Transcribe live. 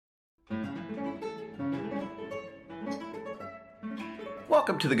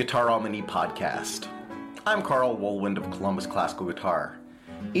Welcome to the Guitar Almany podcast. I'm Carl Woolwind of Columbus Classical Guitar.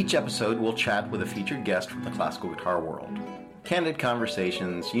 Each episode we'll chat with a featured guest from the classical guitar world. Candid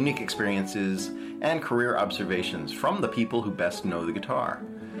conversations, unique experiences, and career observations from the people who best know the guitar.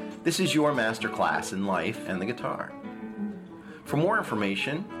 This is your masterclass in life and the guitar. For more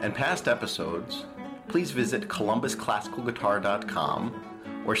information and past episodes, please visit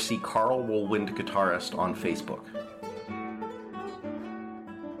columbusclassicalguitar.com or see Carl Woolwind Guitarist on Facebook.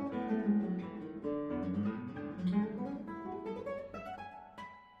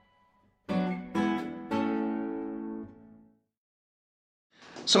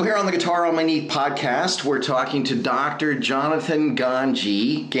 So here on the Guitar Almany podcast, we're talking to Dr. Jonathan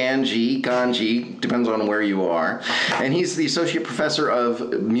Ganji, depends on where you are. And he's the Associate Professor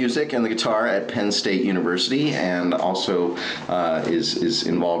of Music and the Guitar at Penn State University, and also is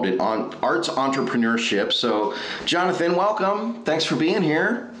involved in arts entrepreneurship. So Jonathan, welcome. Thanks for being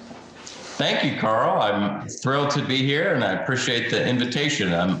here. Thank you, Carl. I'm thrilled to be here, and I appreciate the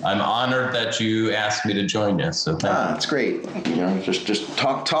invitation. I'm honored that you asked me to join you. So that's great. You know, just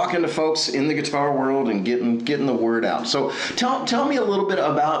talking to folks in the guitar world and getting the word out. So tell me a little bit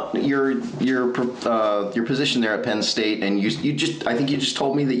about your position there at Penn State, and I think you just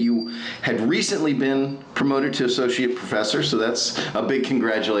told me that you had recently been promoted to associate professor. So that's a big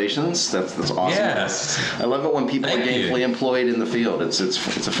congratulations. That's awesome. Yes. I love it when people are gainfully employed in the field. It's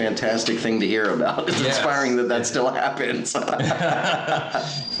a fantastic thing to hear about. It's inspiring that still happens.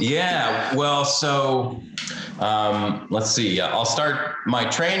 Yeah, well, so let's see. I'll start. My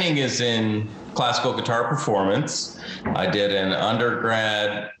training is in classical guitar performance. I did an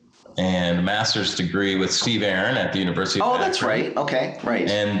undergrad and master's degree with Steve Aaron at the University of Akron. That's right. Okay, right.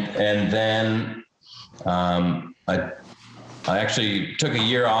 And then I actually took a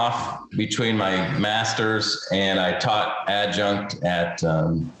year off between my master's, and I taught adjunct at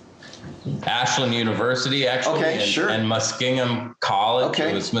Ashland University, actually, and Muskingum College.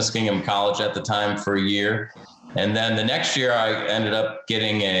 It was Muskingum College at the time for a year. And then the next year I ended up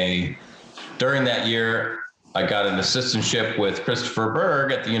during that year, I got an assistantship with Christopher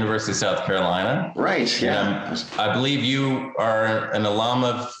Berg at the University of South Carolina. Right, yeah. I believe you are an alum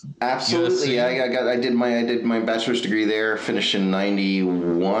of Absolutely. USC. I did my bachelor's degree there, finished in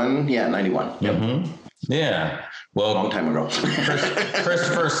 91. Yeah, 91. Yep. Mm-hmm. Yeah. Well, long time ago.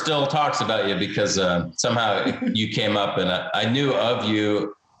 Christopher still talks about you because somehow you came up, and I knew of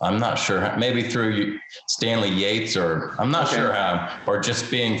you. I'm not sure, maybe through Stanley Yates, or I'm not sure how, or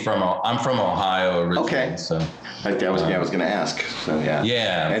just being I'm from Ohio originally. Okay. So I was going to ask. So yeah.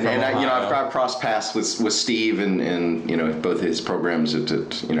 Yeah. And I've crossed paths with Steve and both his programs at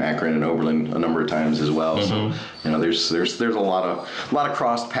Akron and Oberlin a number of times as well. Mm-hmm. So there's a lot of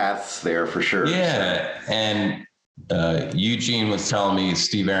crossed paths there for sure. Yeah. So. And Eugene was telling me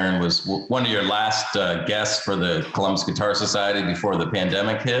Steve Aaron was one of your last guests for the Columbus Guitar Society before the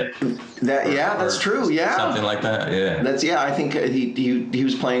pandemic hit. That's true. Yeah, something like that. Yeah, I think he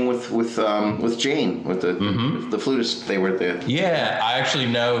was playing with Jane, with the flutist. They were the. Yeah, I actually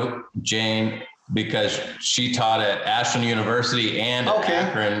know Jane because she taught at Ashland University and at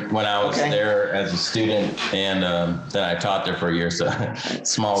Akron when I was there as a student, and then I taught there for a year. So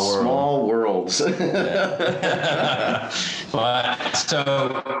small world. Small worlds. But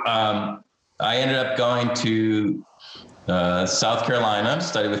I ended up going to South Carolina to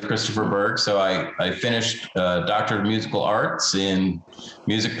study with Christopher Berg. So I finished Doctor of Musical Arts in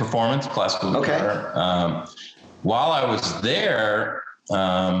music performance, classical guitar. While I was there,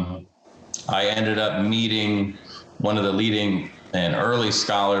 I ended up meeting one of the leading and early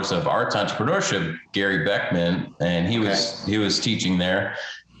scholars of arts entrepreneurship, Gary Beckman, and he was teaching there.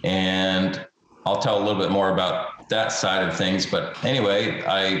 And I'll tell a little bit more about that side of things. But anyway,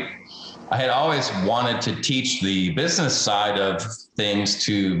 I had always wanted to teach the business side of things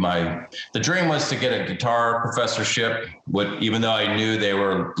the dream was to get a guitar professorship, even though I knew they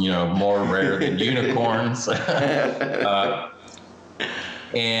were, more rare than unicorns.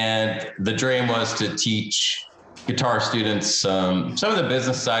 And the dream was to teach guitar students some of the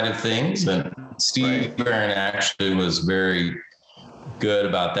business side of things. And Steve Aaron actually was very good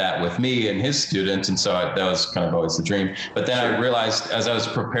about that with me and his students. And so that was kind of always the dream. But then I realized as I was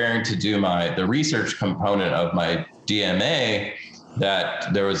preparing to do the research component of my DMA,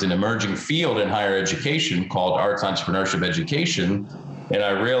 that there was an emerging field in higher education called arts entrepreneurship education. And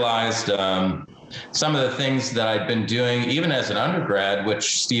I realized some of the things that I'd been doing, even as an undergrad,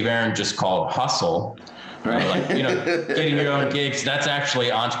 which Steve Aaron just called hustle, right? Getting your own gigs, that's actually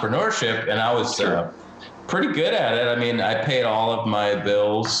entrepreneurship. And I was pretty good at it. I mean, I paid all of my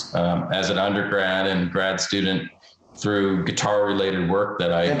bills as an undergrad and grad student through guitar related work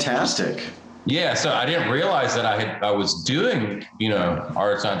that I. Fantastic. Yeah. So I didn't realize that I was doing,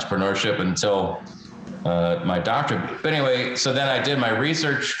 arts entrepreneurship until my doctorate. But anyway, so then I did my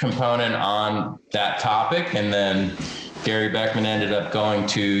research component on that topic. And then Gary Beckman ended up going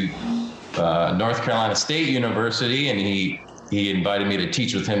to North Carolina State University, and he invited me to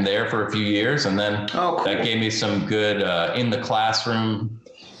teach with him there for a few years. And then that gave me some good in the classroom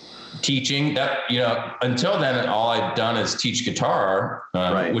teaching. That, until then, all I'd done is teach guitar,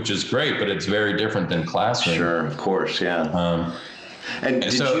 which is great, but it's very different than classroom. Sure, of course, yeah. And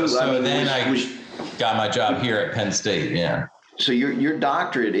then I got my job here at Penn State, yeah. So your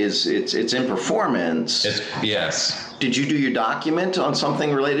doctorate it's in performance. Yes. Did you do your document on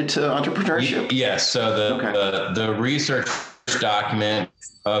something related to entrepreneurship? Yes. So the research document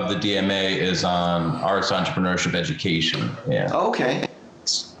of the DMA is on arts entrepreneurship education. Yeah. Okay.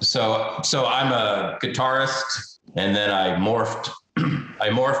 So I'm a guitarist, and then I morphed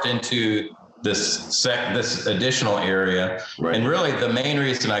into this additional area. Right. And really the main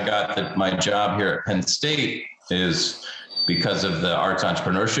reason I got my job here at Penn State is because of the arts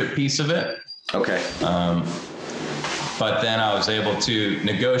entrepreneurship piece of it. Okay. But then I was able to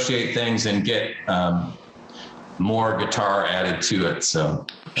negotiate things and get more guitar added to it. So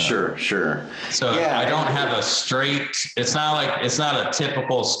sure. So yeah, I don't have a straight. It's not a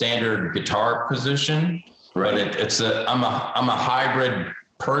typical standard guitar position, right? But I'm a hybrid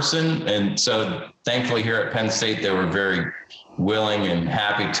person, and so thankfully here at Penn State they were very willing and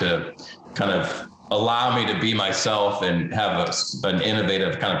happy to kind of allow me to be myself and have an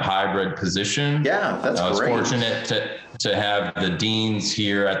innovative kind of hybrid position. Yeah, that's great. I was fortunate to have the deans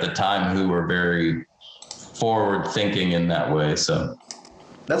here at the time who were very forward thinking in that way. So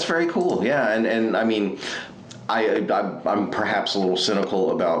that's very cool. Yeah, and I mean, I'm perhaps a little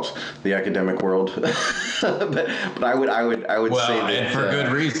cynical about the academic world, but I would say that, and for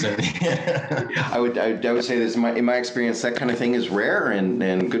good reason. I would say this in my experience, that kind of thing is rare,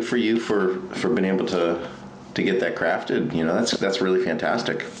 and good for you for being able to get that crafted. That's really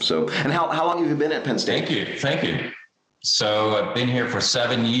fantastic. So, and how long have you been at Penn State? Thank you. So I've been here for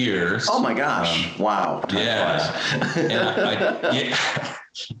 7 years. Oh my gosh! Wow. Yeah. And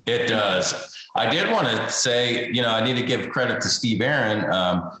it does. I did want to say, I need to give credit to Steve Aaron.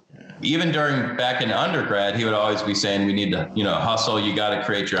 Even back in undergrad, he would always be saying, we need to, hustle. You got to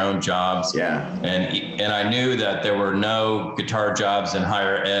create your own jobs. Yeah. And I knew that there were no guitar jobs in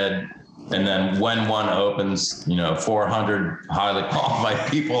higher ed. And then when one opens, 400 highly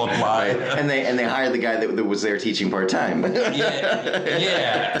qualified people apply. And they hired the guy that was there teaching part-time.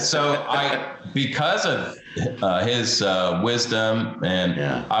 Yeah. So because of his wisdom, and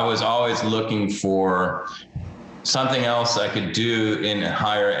I was always looking for something else I could do in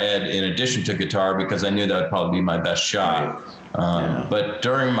higher ed in addition to guitar, because I knew that would probably be my best shot. But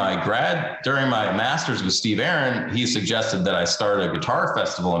during my master's with Steve Aaron, he suggested that I start a guitar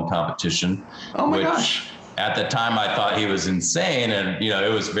festival and competition. Oh my gosh. At the time I thought he was insane, and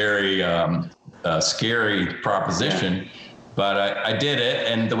it was very scary proposition, but I did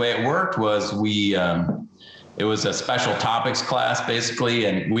it. And the way it worked was it was a special topics class basically,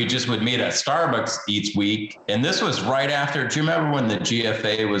 and we just would meet at Starbucks each week. And this was right after, do you remember when the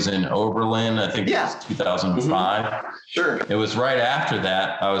GFA was in Oberlin? I think it was 2005. Mm-hmm. Sure. It was right after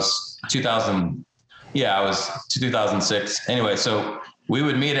that. I was 2006. Anyway, so we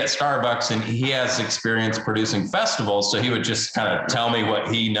would meet at Starbucks, and he has experience producing festivals. So he would just kind of tell me what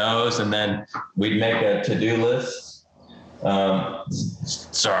he knows, and then we'd make a to-do list.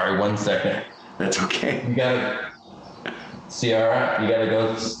 Sorry, 1 second. That's okay. You gotta, Ciara, you gotta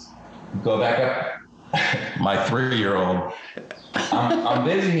go back up. My 3-year-old. I'm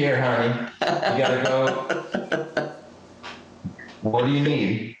busy here, honey. You gotta go. What do you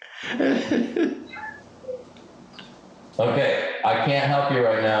need? Okay, I can't help you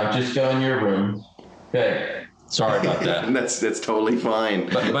right now. Just go in your room. Okay. Sorry about that. That's totally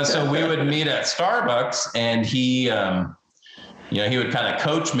fine. But so we would meet at Starbucks, and he he would kind of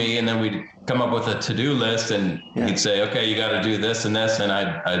coach me, and then we'd come up with a to-do list, and he'd say, okay, you got to do this and this. And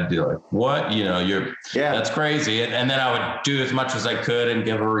I'd be like, what, that's crazy. And then I would do as much as I could and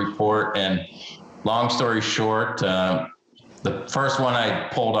give a report. And long story short, the first one I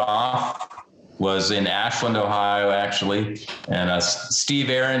pulled off was in Ashland, Ohio, actually. And Steve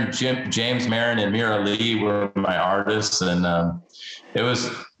Aaron, James Marin, and Mira Lee were my artists. And it was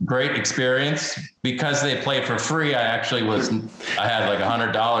great experience because they played for free. I had like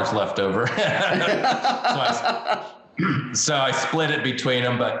 $100 left over. So I split it between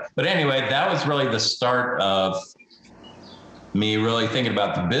them. But anyway, that was really the start of me really thinking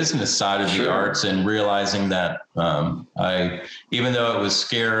about the business side of the arts and realizing that even though it was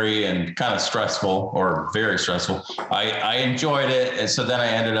scary and kind of stressful or very stressful, I enjoyed it. And so then I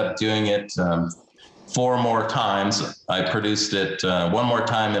ended up doing it 4 more times. I produced it 1 more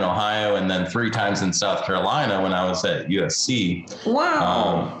time in Ohio and then 3 times in South Carolina when I was at USC.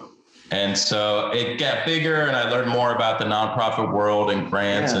 Wow. And so it got bigger, and I learned more about the nonprofit world and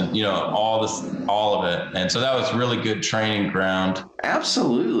grants and, all of it. And so that was really good training ground.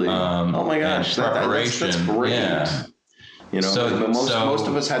 Absolutely. Oh my gosh. That's great. Yeah. But most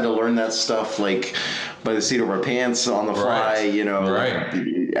of us had to learn that stuff like by the seat of our pants on the fly,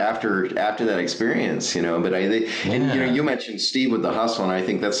 after that experience, but and you mentioned Steve with the hustle, and I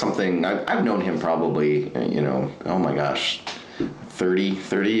think that's something I've known him probably, oh my gosh,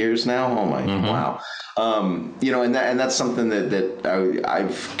 30 years now. Oh my, wow. And that's something that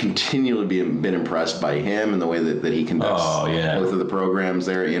I've continually been impressed by him and the way that he conducts both of the programs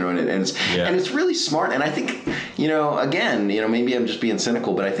there, and it's really smart. And I think, again, maybe I'm just being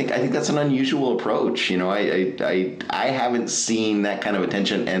cynical, but I think that's an unusual approach. I haven't seen that kind of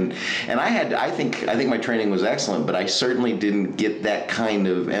attention, and I think my training was excellent, but I certainly didn't get that kind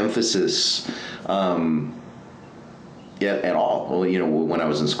of emphasis at all, when I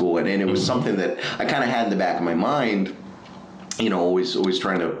was in school, and it was something that I kind of had in the back of my mind, always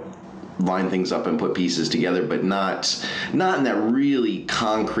trying to line things up and put pieces together, but not in that really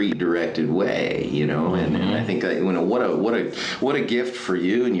concrete, directed way, And I think what a gift for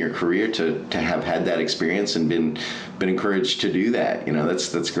you in your career to have had that experience and been encouraged to do that.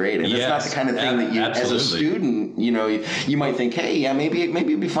 That's great, and it's not the kind of thing that you, as a student, you might think, hey, maybe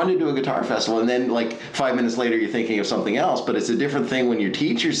it'd be fun to do a guitar festival, and then like 5 minutes later you're thinking of something else. But it's a different thing when your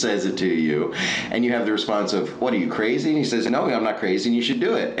teacher says it to you, and you have the response of, "What, are you crazy?" And he says, "No, I'm not crazy, and you should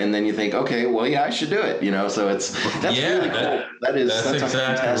do it." And then you think, okay, well, yeah, I should do it. So that's really cool. That's a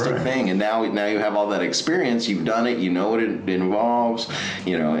fantastic thing. And now you have all that experience. You've done it. You know what it involves.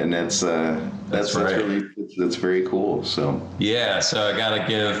 And that's very cool. So so I got to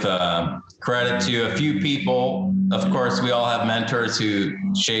give credit to a few people. Of course, we all have mentors who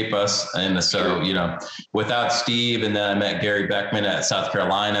shape us, and so without Steve, and then I met Gary Beckman at South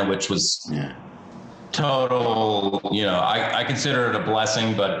Carolina, which was total, I consider it a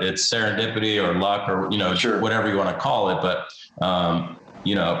blessing, but it's serendipity or luck or, whatever you want to call it. But,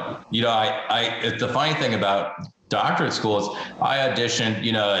 the funny thing about doctorate schools, I auditioned,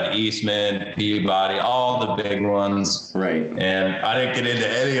 at Eastman, Peabody, all the big ones. Right. And I didn't get into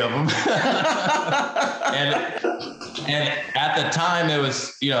any of them. And at the time it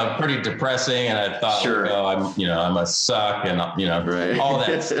was, pretty depressing, and I thought, I must suck, and all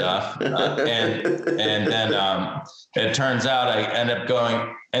that stuff. And then it turns out I ended up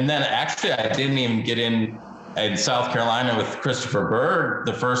going, and then actually I didn't even get in South Carolina with Christopher Berg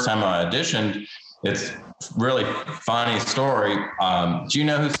the first time I auditioned. It's really funny story. Do you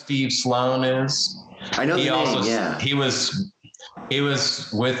know who Steve Sloan is? I know the name. He was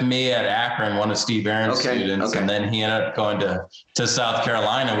with me at Akron, one of Steve Aaron's students, and then he ended up going to South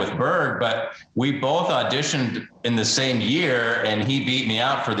Carolina with Berg. But we both auditioned in the same year, and he beat me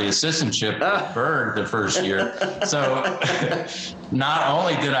out for the assistantship with Berg the first year. So not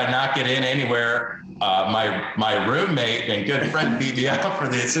only did I not get in anywhere, my roommate and good friend beat me out for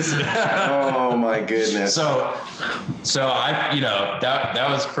the assistant. Oh my goodness. So I, that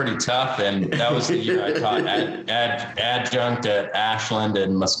was pretty tough, and that was the year I taught adjunct at Ashland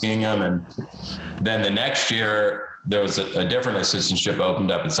and Muskingum, and then the next year there was a different assistantship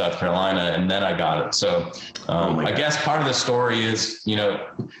opened up in South Carolina, and then I got it. So I guess part of the story is,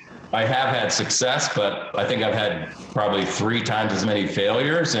 I have had success, but I think I've had probably 3 times as many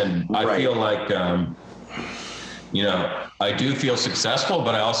failures. And I feel like, I do feel successful,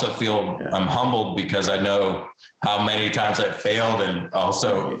 but I also feel I'm humbled because I know how many times I've failed. And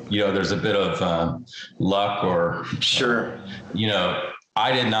also, there's a bit of luck or,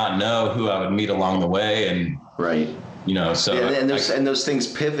 I did not know who I would meet along the way. And so and those things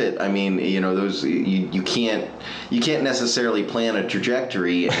pivot. I mean, those you can't necessarily plan a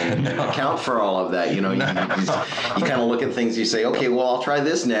trajectory and account for all of that. You kind of look at things. You say, okay, well, I'll try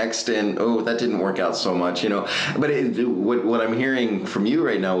this next, and that didn't work out so much. But what I'm hearing from you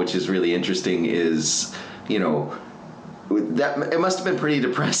right now, which is really interesting, is that it must have been pretty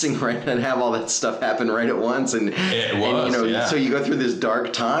depressing, right? And have all that stuff happen right at once, and it was, so you go through this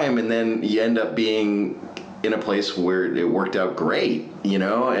dark time, and then you end up being in a place where it worked out great,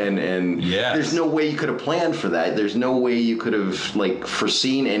 and there's no way you could have planned for that. There's no way you could have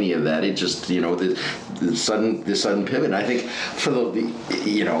foreseen any of that. It just, this sudden pivot. And I think for the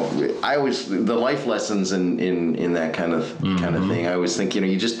life lessons in that kind of thing. I always think,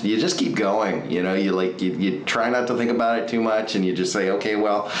 you just keep going. You try not to think about it too much, and you just say, okay,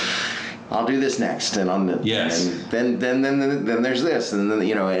 well, I'll do this next, and and then there's this, and then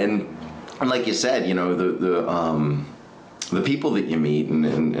and like you said, the people that you meet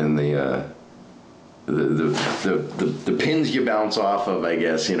and the pins you bounce off of, I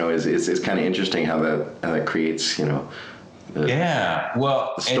guess, is kind of interesting how that creates, story.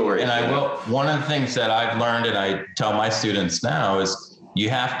 One of the things that I've learned, and I tell my students now, is you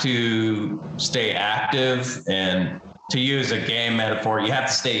have to stay active, and to use a game metaphor, you have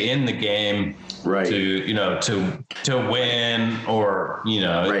to stay in the game, right? To win, or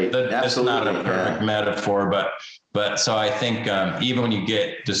right. That's not a perfect metaphor, but so I think even when you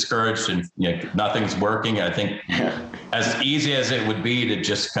get discouraged and nothing's working, I think as easy as it would be to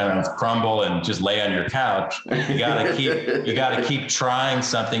just kind of crumble and just lay on your couch, you gotta keep trying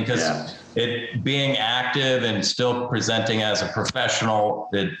something, because being active and still presenting as a professional,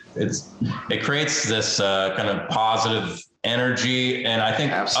 it creates this kind of positive energy. And I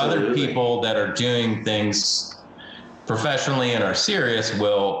think other people that are doing things professionally and are serious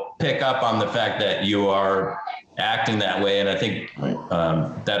will pick up on the fact that you are acting that way, and I think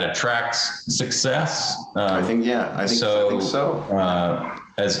that attracts success. I think so.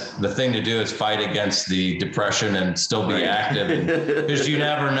 As the thing to do is fight against the depression and still be active, because you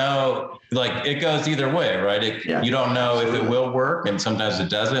never know. Like, it goes either way, right? You don't know if it will work, and sometimes it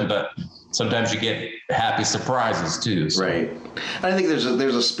doesn't, but sometimes you get happy surprises too. So. Right. And I think there's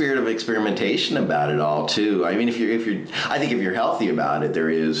a spirit of experimentation about it all too. I mean, if you're healthy about it, there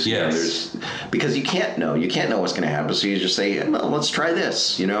is. Yes. Because you can't know what's going to happen. So you just say, well, let's try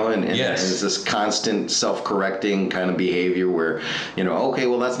this, and it's this constant self-correcting kind of behavior where, okay,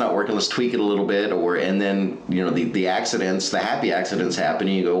 well, that's not working. Let's tweak it a little bit. And then, the accidents, the happy accidents happen,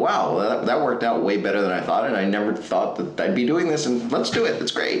 and you go, wow, well, that worked out way better than I thought. And I never thought that I'd be doing this, and let's do it.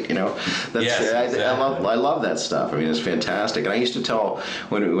 It's great. Exactly. I love that stuff. I mean, it's fantastic. And I used to tell,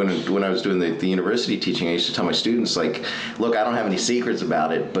 when I was doing the university teaching, I used to tell my students, like, look, I don't have any secrets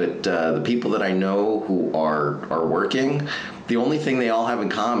about it, but the people that I know who are working, the only thing they all have in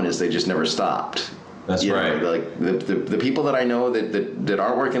common is they just never stopped. That's right. Like the people that I know that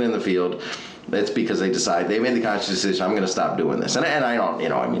aren't working in the field, it's because they made the conscious decision, I'm going to stop doing this. And I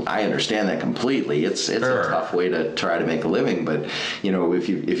don't, I understand that completely. It's a tough way to try to make a living. But, if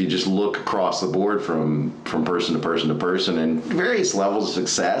you just look across the board from person to person to person, and various levels of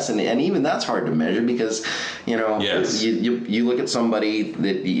success, and even that's hard to measure, because, you look at somebody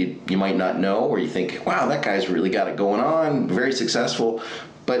that you might not know, or you think, wow, that guy's really got it going on, very successful,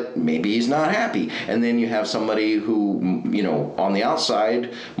 but maybe he's not happy. And then you have somebody who, on the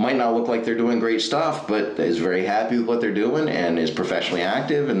outside might not look like they're doing great stuff, but is very happy with what they're doing and is professionally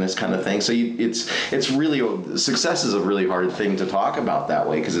active and this kind of thing. So it's really, success is a really hard thing to talk about that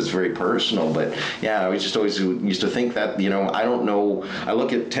way, because it's very personal. But yeah, I just always used to think that, I don't know, I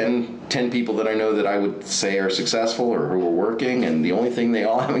look at 10 people that I know that I would say are successful or who are working, and the only thing they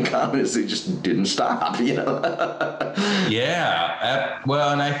all have in common is they just didn't stop, Yeah.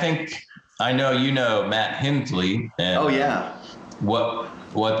 Well, and I think I know Matt Hindley. And,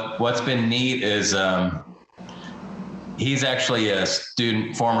 what's been neat is he's actually a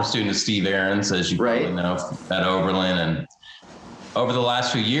former student of Steve Aarons, as you probably know, at Oberlin. And over the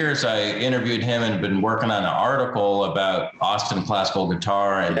last few years, I interviewed him and been working on an article about Austin classical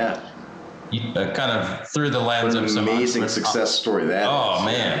guitar, and kind of through the lens of some amazing success story.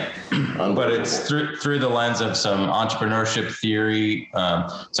 Man, but it's through the lens of some entrepreneurship theory.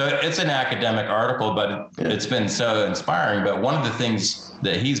 So it's an academic article, but it's been so inspiring. But one of the things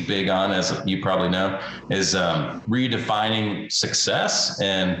that he's big on, as you probably know, is redefining success.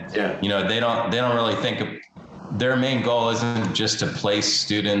 And they don't really think of, their main goal isn't just to place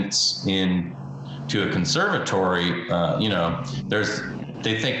students into a conservatory.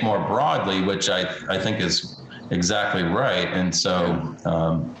 They think more broadly, which I think is exactly right. And so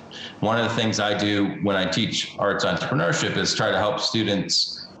one of the things I do when I teach arts entrepreneurship is try to help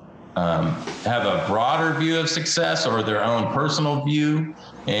students have a broader view of success, or their own personal view.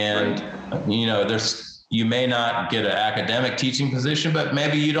 And, you may not get an academic teaching position, but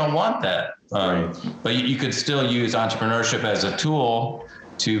maybe you don't want that. But you could still use entrepreneurship as a tool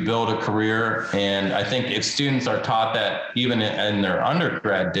to build a career. And I think if students are taught that even in their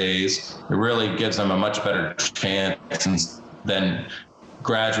undergrad days, it really gives them a much better chance than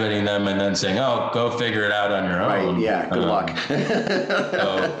graduating them and then saying, oh, go figure it out on your own. Good luck.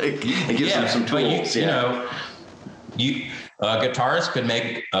 So, it gives them some tools. But guitarists could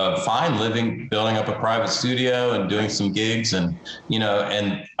make a fine living building up a private studio and doing some gigs, and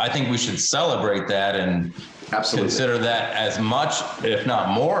and I think we should celebrate that and consider that as much, if not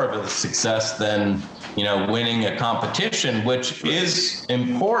more, of a success than winning a competition, which is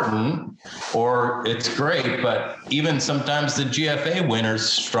important, or it's great, but even sometimes the GFA winners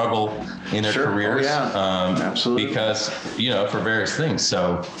struggle in their careers. Absolutely. Because for various things.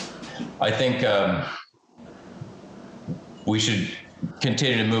 So I think we should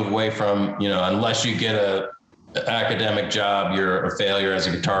continue to move away from, unless you get a academic job, you're a failure as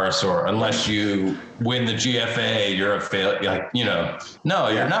a guitarist, or unless you win the GFA, you're a failure. No,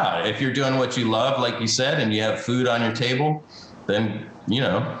 you're not. If you're doing what you love, like you said, and you have food on your table, then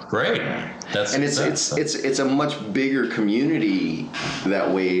great. It's a much bigger community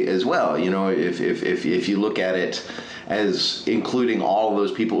that way as well. If you look at it as including all of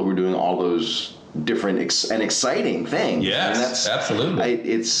those people who are doing all those different and exciting things. Yes, that's absolutely.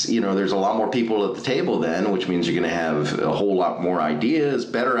 There's a lot more people at the table then, which means you're going to have a whole lot more ideas,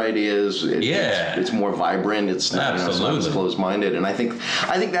 better ideas. It's more vibrant. It's not, it's not as closed-minded. And I think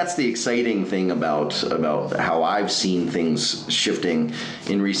that's the exciting thing about how I've seen things shifting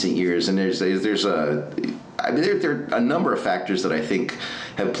in recent years. And there are a number of factors that I think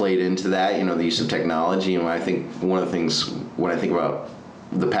have played into that. The use of technology. And I think one of the things when I think about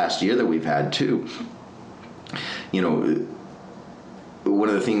the past year that we've had too, one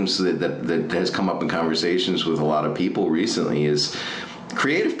of the things that has come up in conversations with a lot of people recently is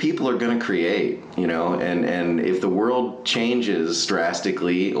creative people are going to create, and if the world changes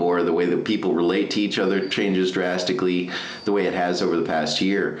drastically, or the way that people relate to each other changes drastically the way it has over the past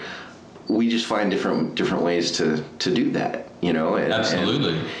year, we just find different ways to do that,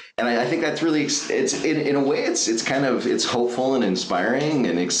 Absolutely. And I think that's really, it's in a way, it's hopeful and inspiring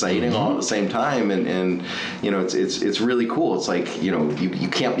and exciting all at the same time. And it's really cool. It's like, you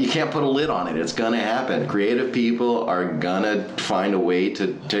can't put a lid on it. It's going to happen. Creative people are going to find a way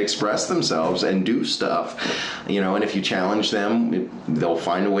to express themselves and do stuff, and if you challenge them, they'll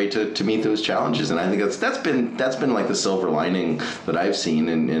find a way to meet those challenges. And I think that's been like the silver lining that I've seen.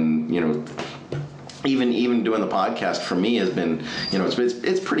 And even doing the podcast for me has been,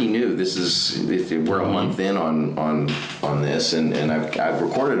 it's pretty new. We're a month in on this, and I've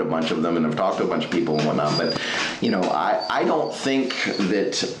recorded a bunch of them, and I've talked to a bunch of people and whatnot. But I don't think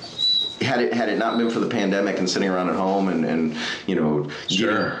that had it not been for the pandemic and sitting around at home and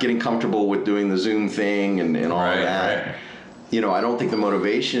getting comfortable with doing the Zoom thing and all of that. Right. I don't think the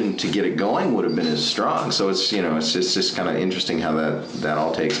motivation to get it going would have been as strong. So it's just kind of interesting how that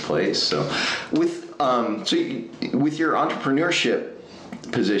all takes place. So with your entrepreneurship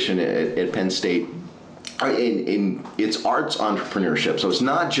position at Penn State, in it's arts entrepreneurship, so it's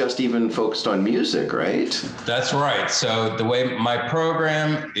not just even focused on music, right? That's right. So the way my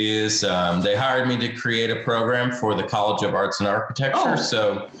program is, they hired me to create a program for the College of Arts and Architecture.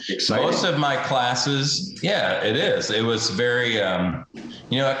 So exciting. Most of my classes, it is. It was very, it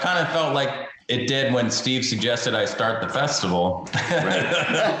kind of felt like it did when Steve suggested I start the festival.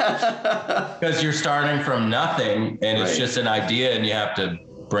 Because you're starting from nothing, and it's just an idea, and you have to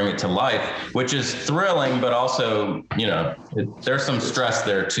bring it to life, which is thrilling, but also, there's some stress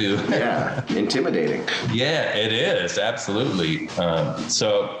there too. Yeah, intimidating. Yeah, it is, absolutely.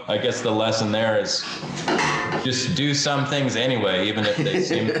 So I guess the lesson there is just do some things anyway, even if they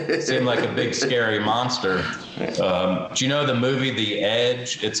seem like a big scary monster. Do you know the movie The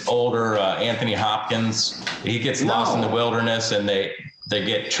Edge? It's older. Anthony Hopkins. He gets lost in the wilderness, and they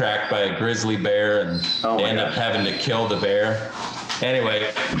get tracked by a grizzly bear, and they end up having to kill the bear.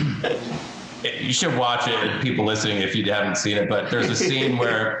 Anyway, you should watch it, people listening, if you haven't seen it. But there's a scene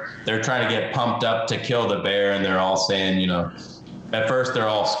where they're trying to get pumped up to kill the bear, and they're all saying, at first they're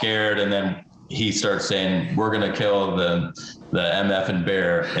all scared, and then he starts saying, "We're gonna kill the MFing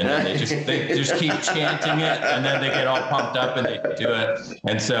bear," and then they just keep chanting it, and then they get all pumped up and they do it.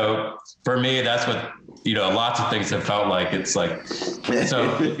 And so for me, that's what lots of things have felt like. It's like, so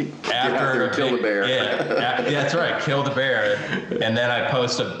after kill the bear. That's right, kill the bear, and then I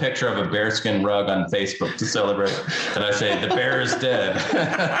post a picture of a bearskin rug on Facebook to celebrate, and I say the bear is dead.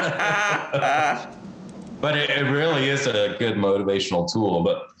 But it really is a good motivational tool.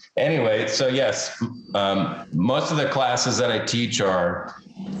 But anyway, so yes, most of the classes that I teach are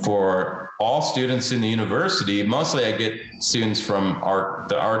for all students in the university. Mostly I get students from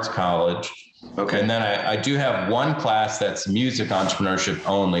the arts college. Okay. And then I do have one class that's music entrepreneurship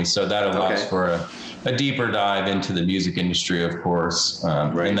only. So that allows for a deeper dive into the music industry, of course.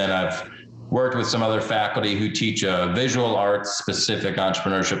 And then I've worked with some other faculty who teach a visual arts specific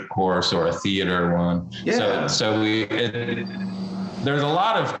entrepreneurship course or a theater one. Yeah. There's a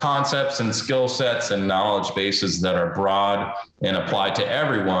lot of concepts and skill sets and knowledge bases that are broad and apply to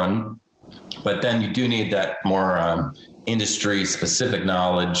everyone, but then you do need that more industry specific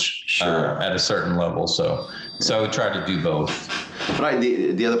knowledge at a certain level. So we try to do both. But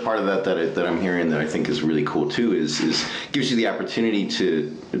the other part of that I'm hearing that I think is really cool too is gives you the opportunity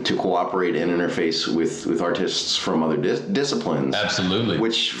to cooperate and interface with artists from other disciplines. Absolutely.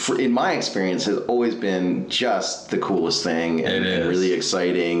 Which, in my experience, has always been just the coolest thing and really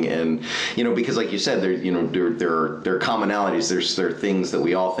exciting. And because like you said, there are commonalities. There are things that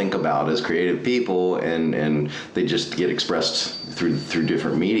we all think about as creative people, and they just get expressed through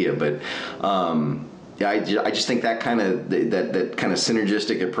different media. But I just think that kind of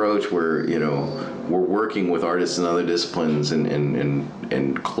synergistic approach where we're working with artists in other disciplines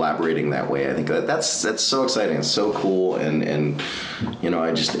and collaborating that way. I think that's so exciting. It's so cool, and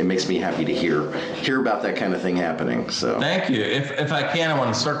it makes me happy to hear about that kind of thing happening. So thank you. If I can, I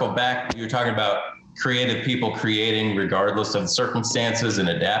want to circle back. You're talking about creative people creating regardless of circumstances and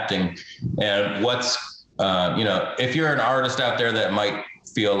adapting, and what's if you're an artist out there that might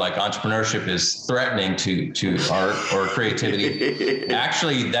feel like entrepreneurship is threatening to art or creativity.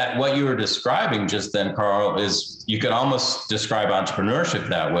 Actually, that what you were describing just then, Carl, is you could almost describe entrepreneurship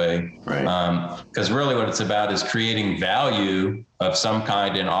that way. Right. Because really what it's about is creating value of some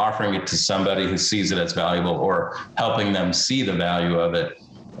kind and offering it to somebody who sees it as valuable or helping them see the value of it.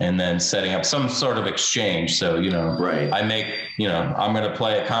 And then setting up some sort of exchange. So, right. I make, I'm going to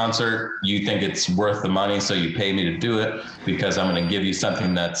play a concert. You think it's worth the money, so you pay me to do it because I'm going to give you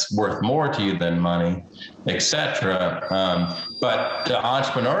something that's worth more to you than money, etc. But the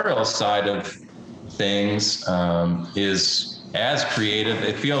entrepreneurial side of things is as creative.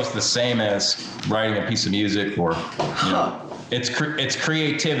 It feels the same as writing a piece of music or, it's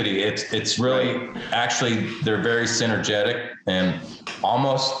creativity. It's really actually they're very synergetic and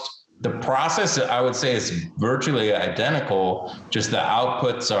almost the process I would say is virtually identical. Just the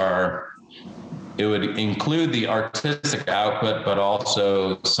outputs it would include the artistic output, but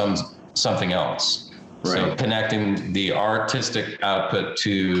also something else. Right. So connecting the artistic output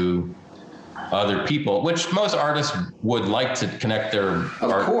to other people, which most artists would like to connect their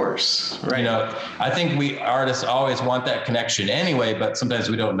art. Of course, right. I think we artists always want that connection anyway, but sometimes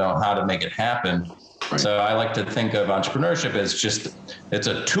we don't know how to make it happen. Right. So I like to think of entrepreneurship as it's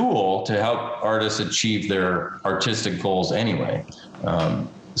a tool to help artists achieve their artistic goals anyway.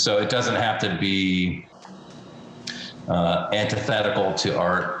 So it doesn't have to be antithetical to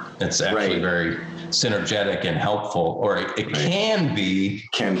art. It's actually very synergetic and helpful, or it can be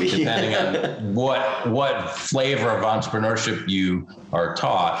depending on what flavor of entrepreneurship you are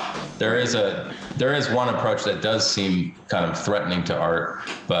taught. There is one approach that does seem kind of threatening to art,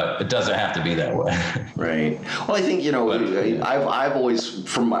 but it doesn't have to be that way. Right. Well, I think I've always,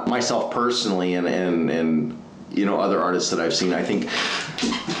 from myself personally, and other artists that I've seen, I think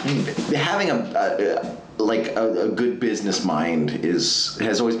having a good business mind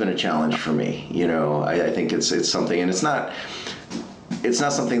has always been a challenge for me. I think it's something, and it's not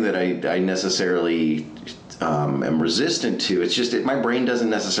something that I necessarily am resistant to. It's just my brain doesn't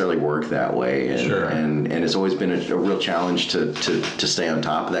necessarily work that way, and it's always been a real challenge to stay on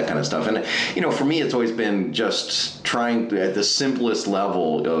top of that kind of stuff. And for me, it's always been just trying at the simplest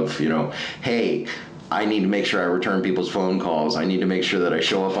level of hey, I need to make sure I return people's phone calls. I need to make sure that I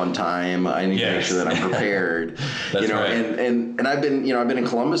show up on time. I need to make sure that I'm prepared. That's right. And I've been in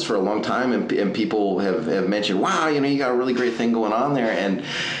Columbus for a long time, and people have mentioned, wow, you got a really great thing going on there.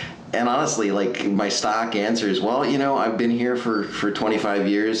 And honestly, my stock answer is, well, I've been here for 25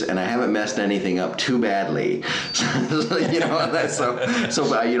 years and I haven't messed anything up too badly. I've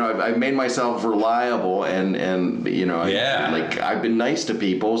made myself reliable and I've been nice to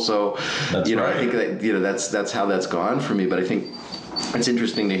people. So, I think that, that's how that's gone for me. But I think it's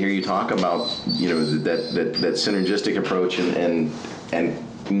interesting to hear you talk about, that synergistic approach and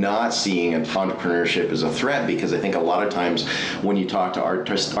not seeing entrepreneurship as a threat, because I think a lot of times when you talk to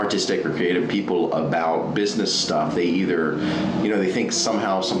artistic or creative people about business stuff, they either, they think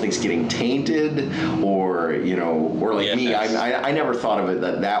somehow something's getting tainted, or like me, I never thought of it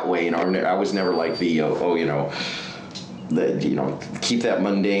that way. I was never like the keep that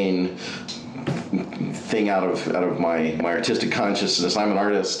mundane thing out of my artistic consciousness. I'm an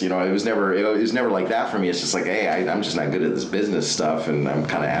artist, it was never like that for me. It's just like, hey, I'm just not good at this business stuff, and I'm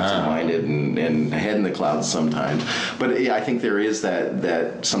kind of absent-minded and head in the clouds sometimes. But I think there is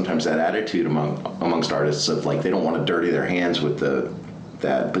that sometimes that attitude amongst artists of they don't want to dirty their hands with the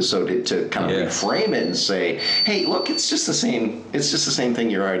that. But so to kind of reframe it and say, hey, look, it's just the same thing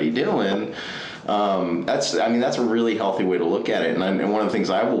you're already doing. That's a really healthy way to look at it. And one of the things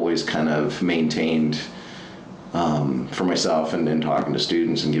I've always kind of maintained for myself and talking to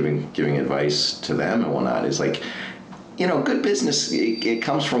students and giving advice to them and whatnot is like, good business, it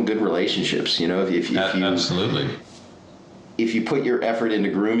comes from good relationships. If you absolutely. If you put your effort into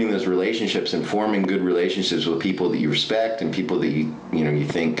grooming those relationships and forming good relationships with people that you respect and people that you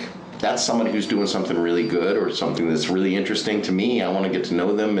think that's someone who's doing something really good or something that's really interesting to me, I want to get to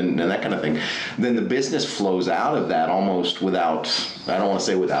know them and that kind of thing, then the business flows out of that almost without, I don't want to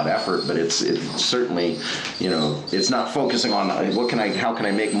say without effort, but it's certainly, it's not focusing on how can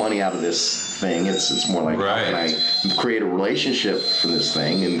I make money out of this thing. It's more like how can I create a relationship from this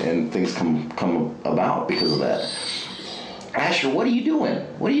thing and things come about because of that. Asher, what are you doing?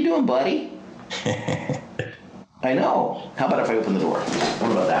 What are you doing, buddy? I know. How about if I open the door?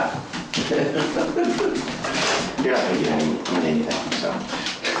 What about that? You're not going to get anything. So.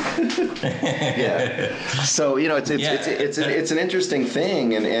 Yeah. So it's an interesting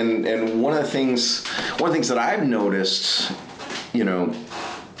thing, and one of the things that I've noticed, I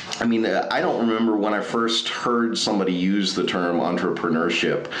don't remember when I first heard somebody use the term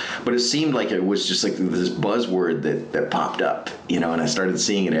entrepreneurship, but it seemed like it was just like this buzzword that popped up, and I started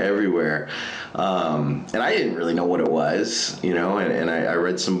seeing it everywhere. And I didn't really know what it was, and I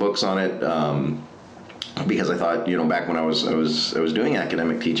read some books on it, because I thought, back when I was doing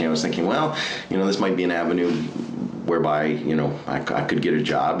academic teaching, I was thinking, well, this might be an avenue whereby, I could get a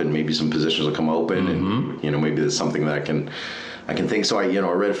job and maybe some positions will come open, and maybe there's something that I can think. So I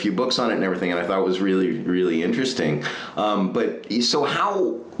read a few books on it and everything, and I thought it was really, really interesting. But so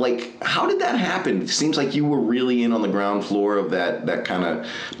how did that happen? It seems like you were really in on the ground floor of that kind of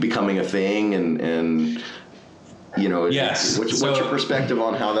becoming a thing, and yes. What's your perspective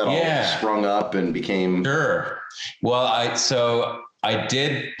on how that all sprung up and became? Sure. Well, I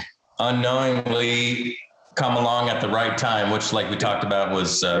did unknowingly come along at the right time, which, like we talked about,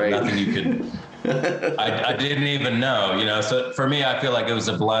 was nothing you could. I didn't even know, so for me, I feel like it was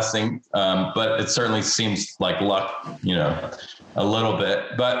a blessing, but it certainly seems like luck, a little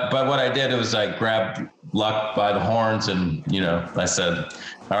bit. But what I did was I grabbed luck by the horns and, I said,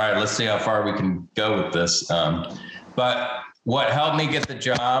 all right, let's see how far we can go with this. But what helped me get the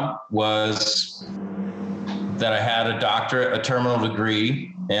job was that I had a doctorate, a terminal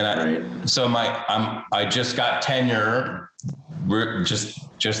degree, and I just got tenure.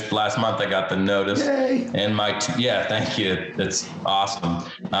 Just last month I got the notice. Yay. And thank you. That's awesome.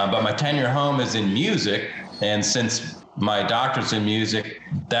 But my tenure home is in music, and since my doctorate's in music,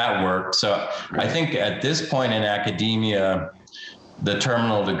 that worked. So I think at this point in academia, the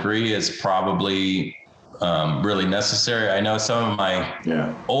terminal degree is probably really necessary. I know some of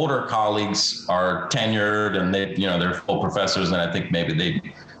my older colleagues are tenured and they're full professors, and I think maybe they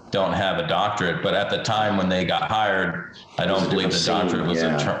don't have a doctorate, but at the time when they got hired, I don't believe the doctorate was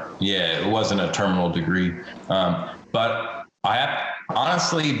it wasn't a terminal degree. But I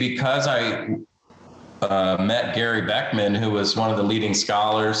honestly, because I met Gary Beckman, who was one of the leading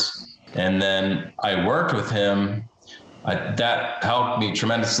scholars, and then I worked with him, that helped me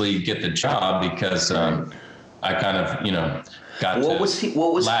tremendously get the job, because I kind of, got to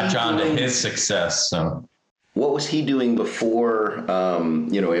latch on to his success. So. What was he doing before,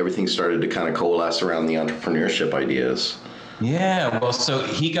 everything started to kind of coalesce around the entrepreneurship ideas? Yeah, well, so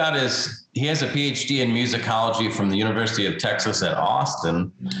he has a PhD in musicology from the University of Texas at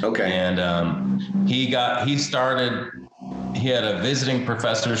Austin. Okay. And he had a visiting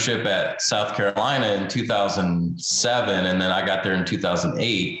professorship at South Carolina in 2007, and then I got there in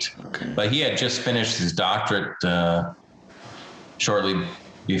 2008. Okay. But he had just finished his doctorate shortly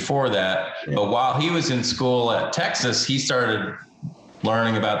before that. Yeah. But while he was in school at Texas, he started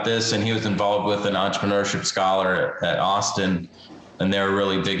learning about this, and he was involved with an entrepreneurship scholar at Austin, and they were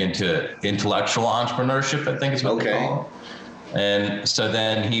really big into intellectual entrepreneurship, I think is what they call it. And so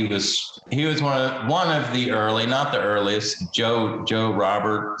then he was one of the early, not the earliest, Joe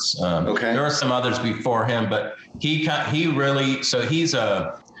Roberts. There were some others before him, but he really, so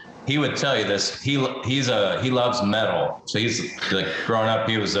he would tell you this. He loves metal. So he's like growing up.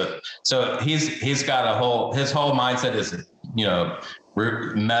 He's got his whole mindset is,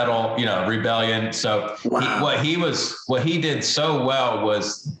 metal, rebellion. So what he did so well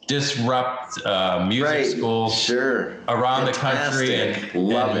was disrupt music schools around the country and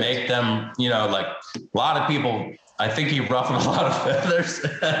make them, like a lot of people. I think he ruffled a lot of feathers.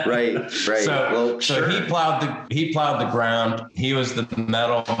 Right. So he plowed the ground. He was the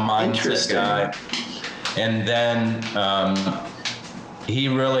metal mindset guy, and then he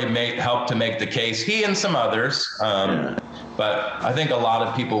really helped to make the case. He and some others. But I think a lot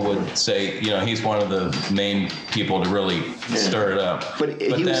of people would say, he's one of the main people to really stir it up. But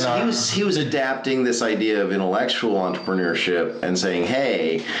he was adapting this idea of intellectual entrepreneurship and saying,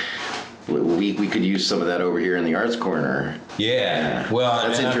 hey, we could use some of that over here in the arts corner. Yeah. Well,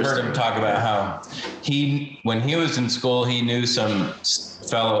 I've heard him talk about how when he was in school, he knew some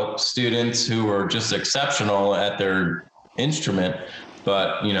fellow students who were just exceptional at their instrument,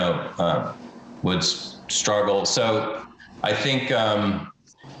 but, would struggle. So I think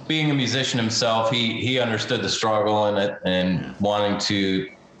being a musician himself, he understood the struggle and wanting to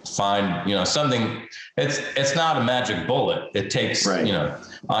find, something. It's not a magic bullet. It takes,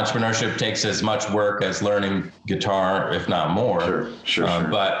 entrepreneurship takes as much work as learning guitar, if not more. Sure.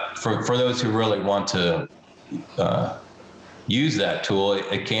 But for those who really want to use that tool,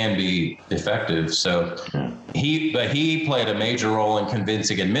 it can be effective. So he played a major role in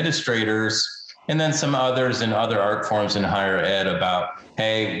convincing administrators and then some others in other art forms in higher ed about,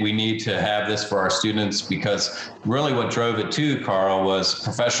 hey, we need to have this for our students, because really what drove it too, Carl, was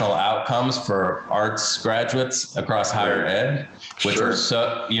professional outcomes for arts graduates across higher ed, which are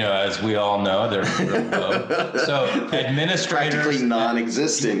so, as we all know, they're low. So administrators practically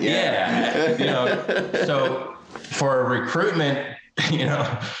non-existent. So for recruitment,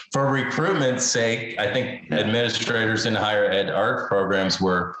 for recruitment's sake, I think administrators in higher ed art programs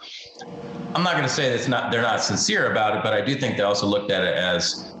were, I'm not going to say they're not sincere about it, but I do think they also looked at it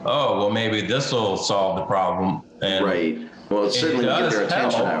as, oh, well, maybe this will solve the problem. And well, it certainly get their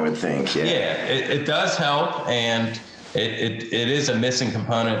attention, I would think. It does help, and it is a missing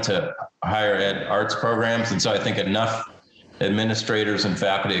component to higher ed arts programs. And so I think enough administrators and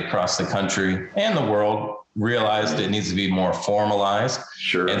faculty across the country and the world realized it needs to be more formalized.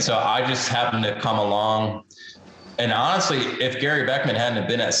 Sure. And so I just happened to come along. And honestly, if Gary Beckman hadn't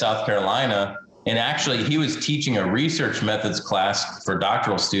been at South Carolina, and actually he was teaching a research methods class for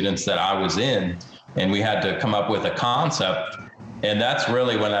doctoral students that I was in, and we had to come up with a concept. And that's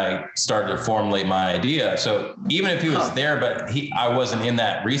really when I started to formulate my idea. So even if he was there, but I wasn't in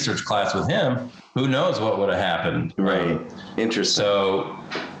that research class with him, who knows what would have happened. Right. Interesting.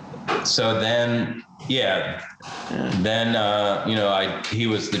 So then, he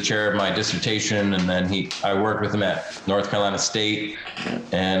was the chair of my dissertation, and then I worked with him at North Carolina State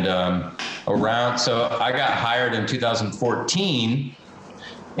and so I got hired in 2014,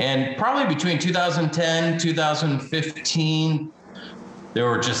 and probably between 2010, 2015, there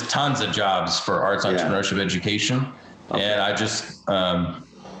were just tons of jobs for arts entrepreneurship education. Okay. And I just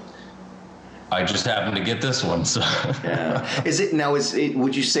happened to get this one. So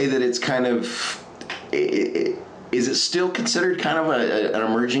would you say that it's kind of, is it still considered kind of an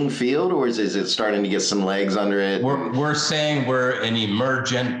emerging field, or is it starting to get some legs under it? We're saying we're an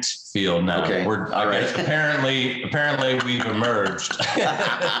emergent field now. Okay. Apparently we've emerged.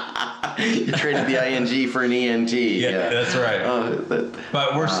 You traded the ing for an ENT. Yeah, that's right.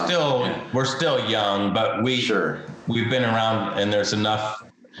 But we're still young, but we've been around, and there's enough,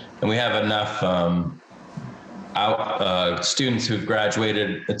 and we have enough students who've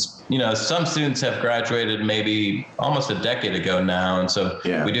graduated. It's, some students have graduated maybe almost a decade ago now. And so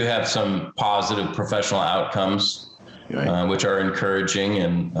we do have some positive professional outcomes, which are encouraging.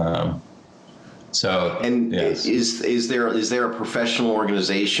 And yes. Is there a professional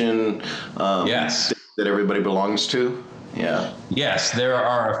organization yes. that everybody belongs to? Yeah. Yes, there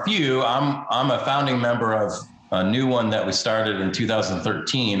are a few. I'm a founding member of a new one that we started in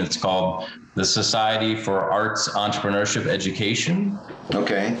 2013. It's called the Society for Arts Entrepreneurship Education.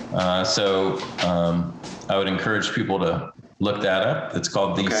 Okay. I would encourage people to look that up. It's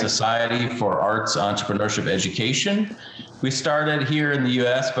called the Society for Arts Entrepreneurship Education. We started here in the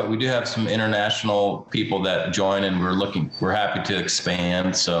U.S., but we do have some international people that join, and we're happy to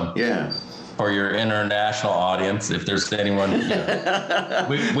expand. So for your international audience, if there's anyone,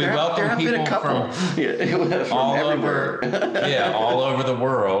 we welcome people from all over, all over the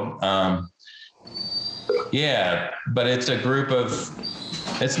world. But it's a group of,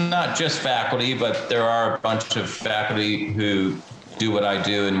 it's not just faculty, but there are a bunch of faculty who do what I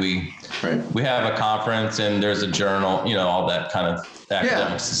do, and we have a conference, and there's a journal, all that kind of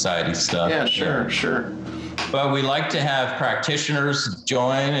academic society stuff. Yeah, sure. But we like to have practitioners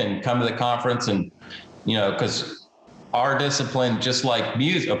join and come to the conference, and because our discipline, just like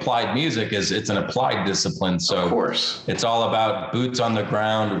applied music, it's an applied discipline. So of course, it's all about boots on the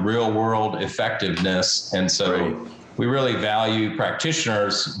ground, real world effectiveness. And so we really value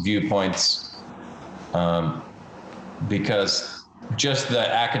practitioners' viewpoints because just the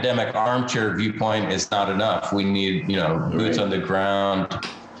academic armchair viewpoint is not enough. We need, boots on the ground,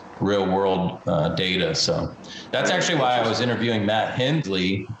 real world data. So that's actually why I was interviewing Matt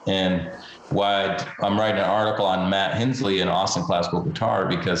Hensley, and why I'm writing an article on Matt Hensley and Austin Classical Guitar,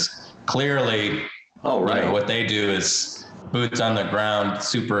 because clearly what they do is boots on the ground,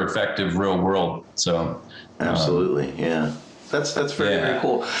 super effective, real world. So absolutely. Yeah. That's very, very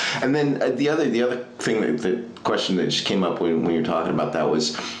cool. And then the other thing, the question that just came up when you were talking about that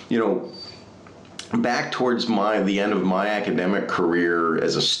was, back towards the end of my academic career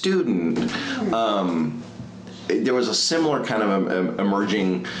as a student, there was a similar kind of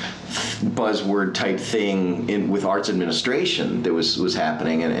emerging buzzword type thing with arts administration that was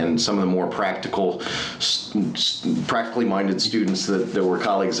happening, and some of the more practically minded students that were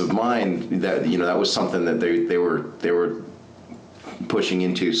colleagues of mine, that that was something that they were pushing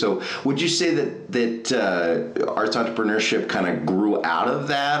into. So would you say that arts entrepreneurship kind of grew out of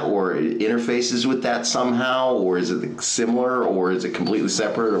that, or interfaces with that somehow, or is it similar, or is it completely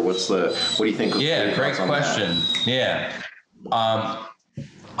separate, or what do you think? Yeah, great question. Yeah.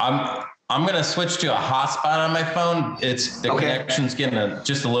 I'm going to switch to a hotspot on my phone. Connection's getting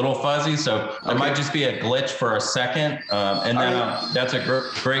just a little fuzzy, so it might just be a glitch for a second. And then that's a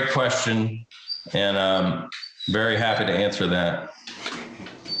great question, and very happy to answer that.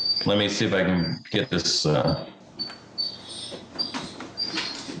 Let me see if I can get this.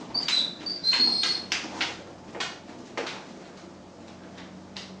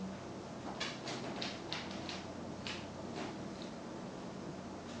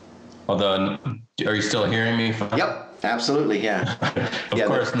 Although, are you still hearing me? Yep, absolutely, yeah. Of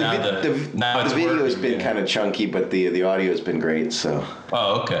course, now the video has been kind of chunky, but the audio has been great. So.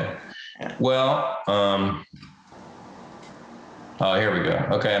 Oh, okay. Yeah. Well, oh, here we go.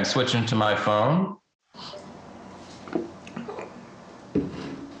 Okay, I'm switching to my phone.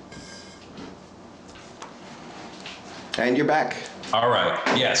 And you're back. All right.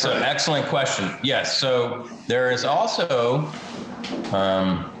 Yeah, so excellent question. Yes, so there is also,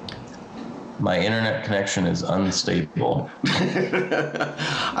 my internet connection is unstable.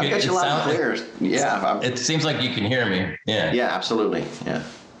 I've got you loud and clear. Yeah. It seems like you can hear me. Yeah. Yeah, absolutely. Yeah.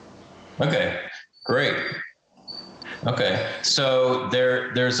 Okay, great. Okay, so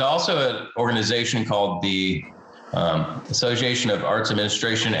there's also an organization called the Association of Arts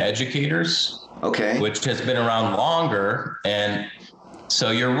Administration Educators. Okay. Which has been around longer, and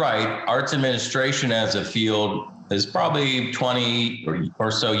so you're right. Arts administration as a field is probably 20 or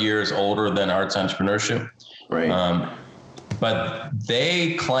so years older than arts entrepreneurship. Right. But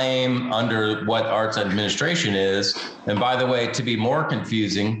they claim under what arts administration is, and by the way, to be more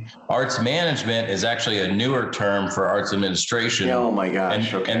confusing, arts management is actually a newer term for arts administration. Oh my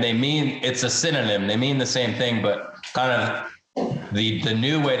gosh. And they mean, it's a synonym. They mean the same thing, but kind of the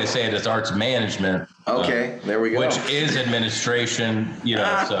new way to say it is arts management. Okay, there we go. Which is administration,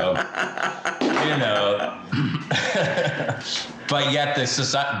 so, but yet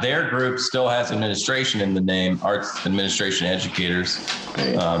their group still has administration in the name, Arts Administration Educators.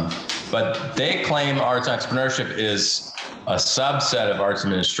 Okay. But they claim arts entrepreneurship is a subset of arts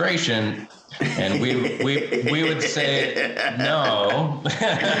administration, and we would say no.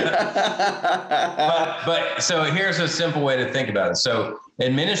 but so here's a simple way to think about it. So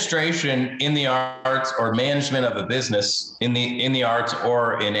administration in the arts, or management of a business in the arts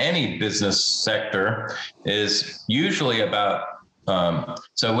or in any business sector, is usually about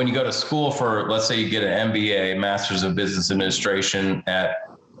so when you go to school for, let's say you get an MBA, Master's of Business Administration at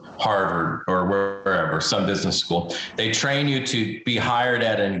Harvard or wherever, some business school, they train you to be hired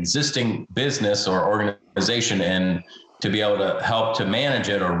at an existing business or organization and to be able to help to manage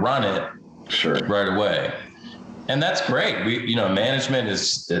it or run it right away. And that's great. Management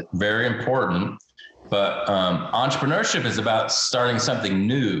is very important, but entrepreneurship is about starting something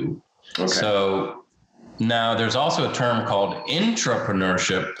new. Okay. So now there's also a term called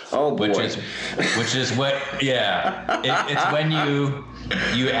intrapreneurship, which is what, it's when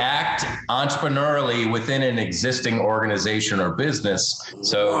you act entrepreneurially within an existing organization or business.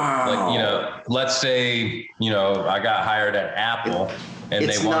 So let's say, I got hired at Apple. And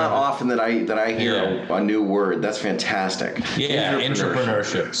it's not often that I hear a new word. That's fantastic. Yeah,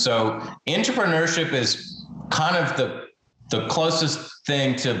 intrapreneurship. So intrapreneurship is kind of the closest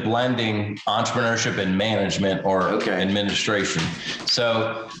thing to blending entrepreneurship and management or administration.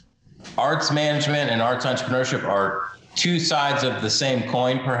 So arts management and arts entrepreneurship are two sides of the same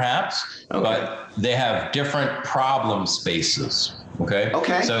coin, perhaps, but they have different problem spaces. Okay.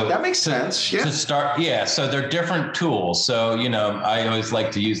 So that makes sense. Yeah. To start, so they're different tools. So, I always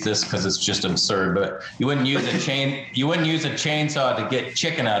like to use this because it's just absurd, but you wouldn't use a chainsaw to get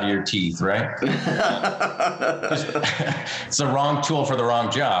chicken out of your teeth, right? It's the wrong tool for the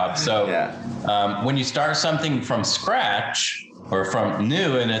wrong job. So when you start something from scratch or from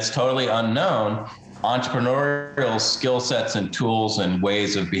new and it's totally unknown, entrepreneurial skill sets and tools and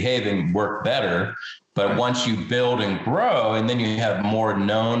ways of behaving work better. But once you build and grow, and then you have more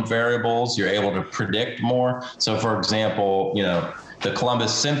known variables, you're able to predict more. So, for example, the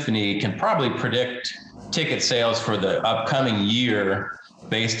Columbus Symphony can probably predict ticket sales for the upcoming year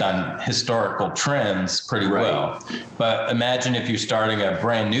based on historical trends pretty well. But imagine if you're starting a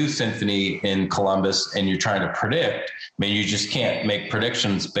brand new symphony in Columbus and you're trying to predict. You just can't make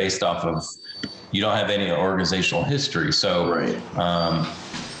predictions based off of, you don't have any organizational history. So,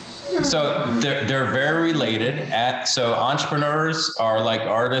 So they're very related. So entrepreneurs are like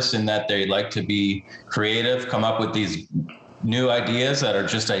artists in that they like to be creative, come up with these new ideas that are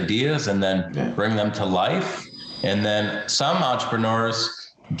just ideas and then bring them to life. And then some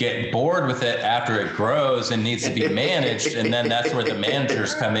entrepreneurs get bored with it after it grows and needs to be managed. And then that's where the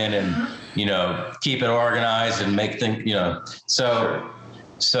managers come in and, keep it organized and make things,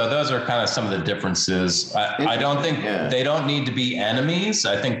 So those are kind of some of the differences. I don't think they don't need to be enemies.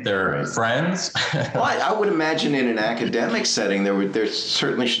 I think they're friends. Well, I would imagine in an academic setting, there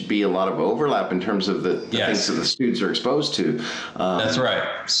certainly should be a lot of overlap in terms of the things that the students are exposed to. That's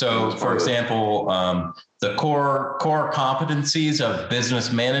right. So, for example, the core competencies of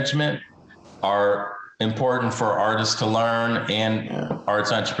business management are important for artists to learn and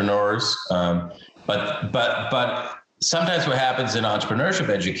arts entrepreneurs. But sometimes what happens in entrepreneurship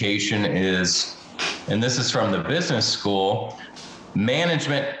education is, and this is from the business school,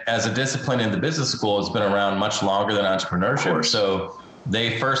 management as a discipline in the business school has been around much longer than entrepreneurship. So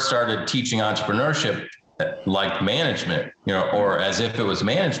they first started teaching entrepreneurship like management, or as if it was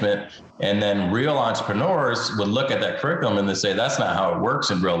management. And then real entrepreneurs would look at that curriculum and they say, that's not how it works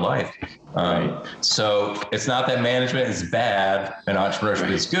in real life. So it's not that management is bad and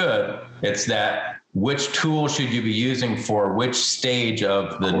entrepreneurship is good. It's that which tool should you be using for which stage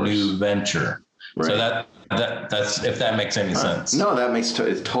of the new venture? So that's if that makes any sense. No, that makes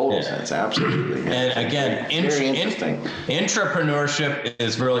total sense. Absolutely. And again, intrapreneurship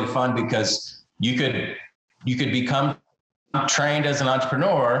is really fun because you could become trained as an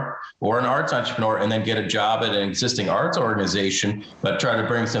entrepreneur or an arts entrepreneur and then get a job at an existing arts organization, but try to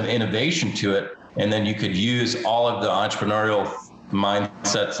bring some innovation to it. And then you could use all of the entrepreneurial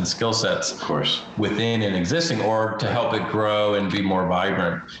mindsets and skill sets, of course, within an existing org to help it grow and be more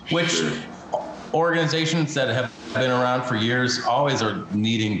vibrant, which organizations that have been around for years always are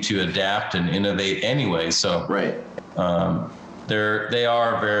needing to adapt and innovate anyway. So they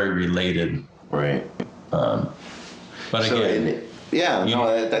are very related. But again,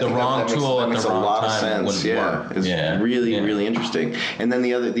 the wrong tool at the wrong time wouldn't work. It's really interesting. And then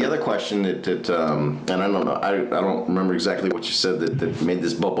the other question that and I don't know, I don't remember exactly what you said that made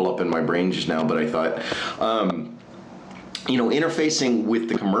this bubble up in my brain just now, but I thought, interfacing with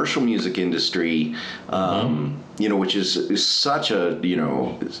the commercial music industry, which is such a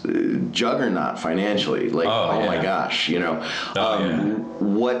juggernaut financially. Like, my gosh,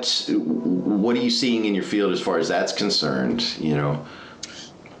 what are you seeing in your field as far as that's concerned? Can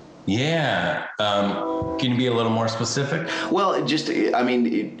you be a little more specific? Well, do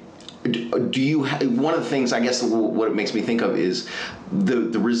you one of the things, I guess, what it makes me think of is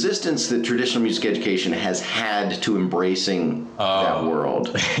the resistance that traditional music education has had to embracing that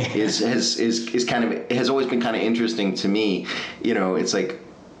world has always been kind of interesting to me. It's like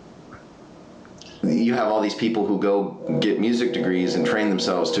you have all these people who go get music degrees and train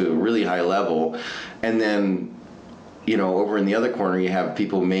themselves to a really high level, and then over in the other corner you have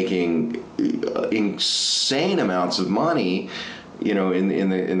people making insane amounts of money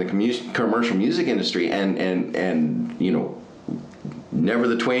in the commercial music industry, and never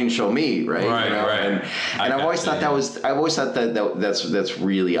the twain shall meet, right? And I've always thought that's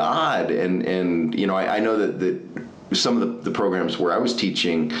really odd, and I know that some of the programs where I was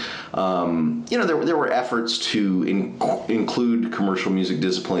teaching, there were efforts to include commercial music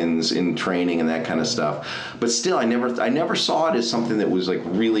disciplines in training and that kind of stuff. But still, I never saw it as something that was like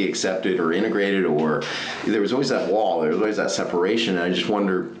really accepted or integrated, or there was always that wall. There was always that separation. And I just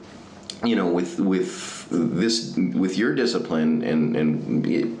wonder, with your discipline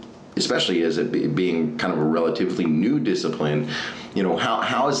and especially as it being kind of a relatively new discipline,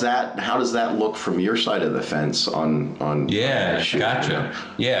 how does that look from your side of the fence on gotcha.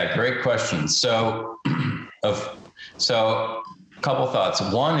 Yeah, great question. So a couple thoughts.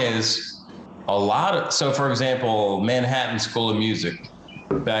 One is for example, Manhattan School of Music,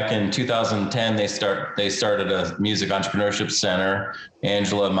 back in 2010, they started a music entrepreneurship center.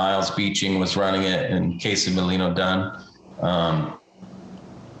 Angela Miles Beeching was running it, and Casey Molino Dunn.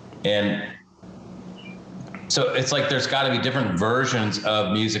 And so it's like there's got to be different versions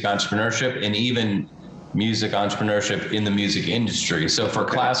of music entrepreneurship, and even music entrepreneurship in the music industry. So for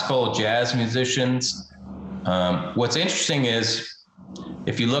classical jazz musicians, what's interesting is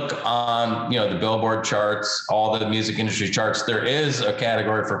if you look on, the Billboard charts, all the music industry charts, there is a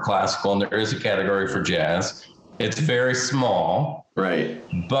category for classical and there is a category for jazz. It's very small. Right.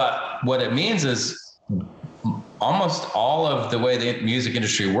 But what it means is almost all of the way the music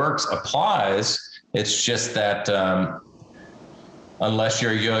industry works applies. It's just that unless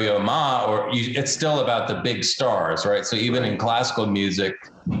you're Yo-Yo Ma, it's still about the big stars, right? So even in classical music,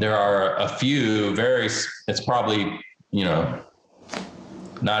 there are a few it's probably,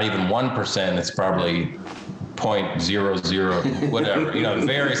 not even 1%, it's probably 0.00 whatever,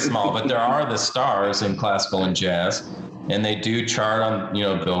 very small, but there are the stars in classical and jazz, and they do chart on,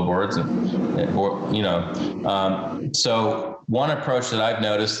 billboards so one approach that I've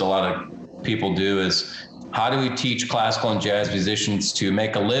noticed a lot of people do is, how do we teach classical and jazz musicians to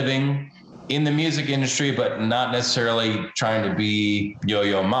make a living in the music industry, but not necessarily trying to be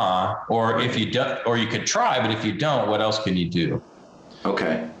Yo-Yo Ma, or if you don't, or you could try, but if you don't, what else can you do?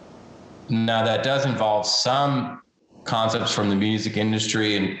 Okay. Now that does involve some concepts from the music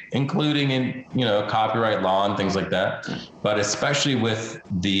industry, and including in, copyright law and things like that. But especially with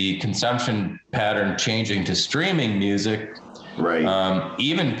the consumption pattern changing to streaming music, right?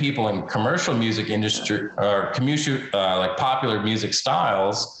 Even people in commercial music industry or like popular music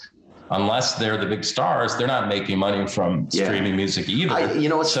styles, unless they're the big stars, they're not making money from streaming music either.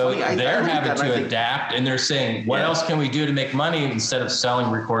 They're having to adapt, and they're saying, what else can we do to make money instead of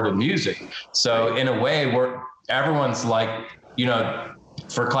selling recorded music? So in a way, everyone's like,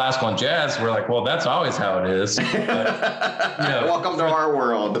 for classical and jazz, we're like, well, that's always how it is. But, welcome to our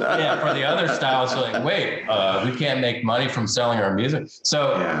world. For the other styles, like, wait, we can't make money from selling our music.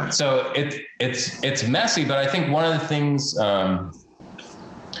 So it's messy, but I think one of the things,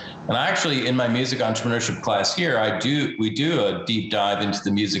 and actually in my music entrepreneurship class here, we do a deep dive into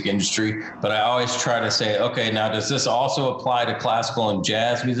the music industry, but I always try to say, okay, now does this also apply to classical and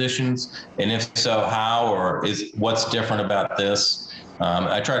jazz musicians? And if so, how, or what's different about this?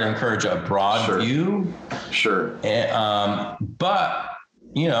 I try to encourage a broad view. Sure. But,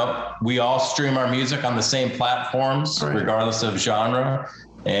 we all stream our music on the same platforms, regardless of genre.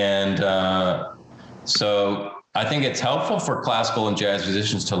 And so I think it's helpful for classical and jazz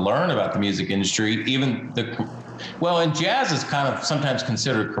musicians to learn about the music industry, and jazz is kind of sometimes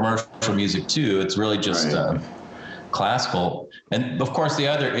considered commercial music too. It's really just classical. And of course, the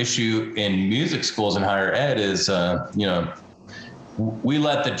other issue in music schools and higher ed is, we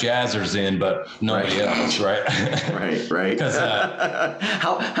let the jazzers in, but nobody else, right? Right. Because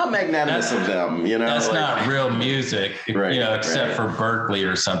how magnanimous of them, That's not real music, except for Berkeley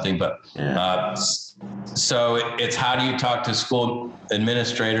or something. But so it's, how do you talk to school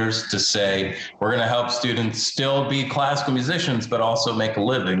administrators to say, we're going to help students still be classical musicians, but also make a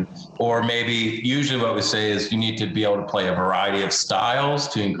living? Or maybe usually what we say is, you need to be able to play a variety of styles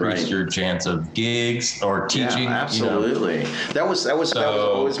to increase your chance of gigs or teaching. Yeah, absolutely. That was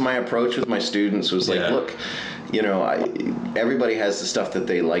always my approach with my students, was like, look, everybody has the stuff that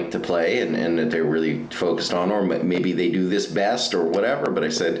they like to play and that they're really focused on, or maybe they do this best or whatever. But I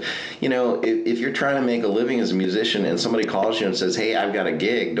said, if you're trying to make a living as a musician and somebody calls you and says, hey, I've got a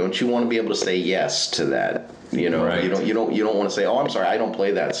gig, don't you want to be able to say yes to that? You don't want to say, oh, I'm sorry, I don't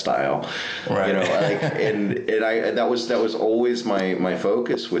play that style. Right. That was always my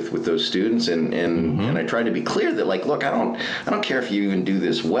focus with those students, and I tried to be clear that, like, look, I don't care if you even do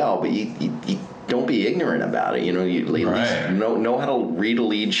this well, but you don't be ignorant about it. You at least know how to read a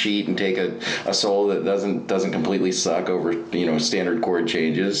lead sheet and take a solo that doesn't completely suck over standard chord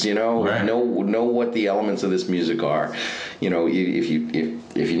changes. Know what the elements of this music are.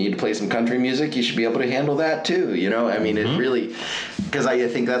 If you need to play some country music, you should be able to handle that too. It really, because I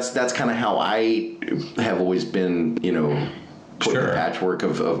think that's kind of how I have always been. Putting the patchwork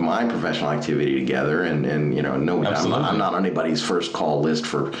of my professional activity together, and I'm not on anybody's first call list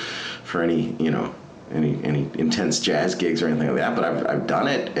for any any intense jazz gigs or anything like that, but I've done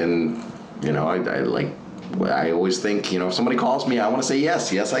it, and I like I always think, if somebody calls me, I want to say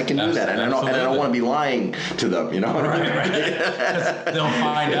yes, I can do that, and I don't want to be lying to them, Right. They'll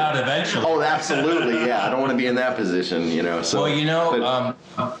find out eventually. Oh, absolutely, yeah. I don't want to be in that position, So, well,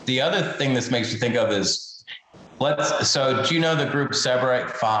 the other thing this makes me think of is, so do you know the group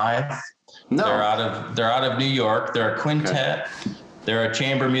Severite 5? No. They're out of New York. They're a quintet. Okay. They're a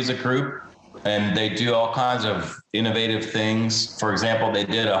chamber music group, and they do all kinds of innovative things. For example, they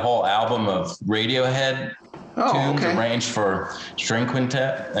did a whole album of Radiohead tunes arranged for string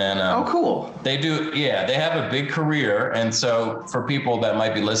quintet. And cool. They have a big career. And so for people that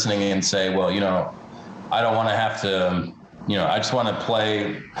might be listening and say, well, I don't want to have to, I just want to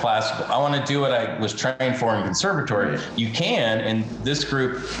play classical. I want to do what I was trained for in conservatory. Right. You can, and this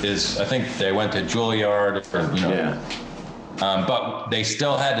group is, I think they went to Juilliard, but they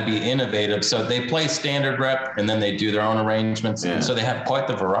still had to be innovative. So they play standard rep, and then they do their own arrangements. Yeah. And so they have quite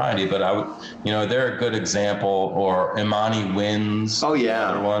the variety. But they're a good example. Or Imani Winds. Oh yeah,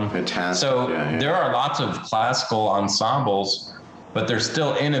 another one. Fantastic. So there are lots of classical ensembles, but they're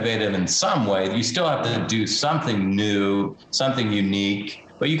still innovative in some way. You still have to do something new, something unique,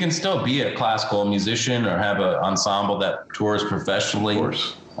 but you can still be a classical musician or have an ensemble that tours professionally. Of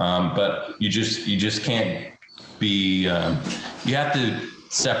course. But you just can't be, you have to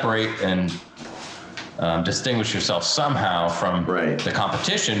separate and distinguish yourself somehow from the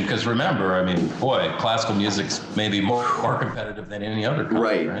competition. Because remember, classical music's maybe more competitive than any other kind,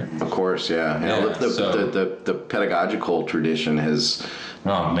 right? Of course, yeah. The pedagogical tradition has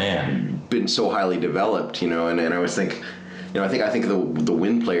been so highly developed, and I always think, I think the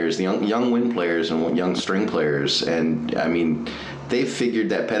wind players, the young wind players and young string players, and they've figured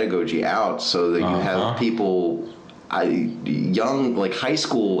that pedagogy out so that you have people, young, like high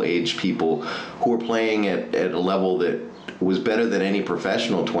school age people, who are playing at a level that was better than any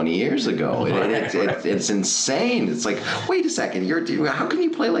professional 20 years ago. It's insane. It's like, wait a second, how can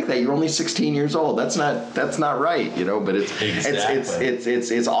you play like that? You're only 16 years old. That's not right, But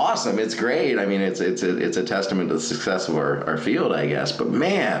it's awesome. It's great. It's a testament to the success of our field, I guess. But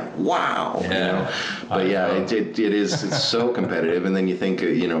man, wow. But it's so competitive. And then you think,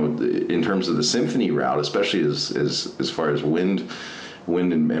 in terms of the symphony route, especially as far as wind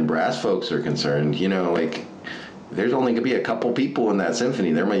and brass folks are concerned, there's only going to be a couple people in that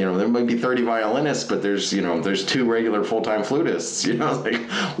symphony. There might be 30 violinists, but there's 2 regular full-time flutists.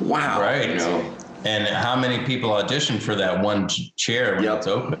 Wow. Right. And how many people audition for that one chair when it's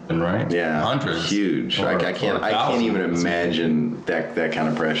open, right? Yeah. Hundreds. Huge. I can't even imagine that kind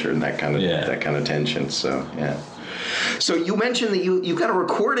of pressure and that kind of tension. So yeah. So you mentioned that you've got a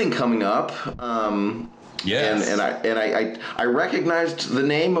recording coming up. Yes. And I recognized the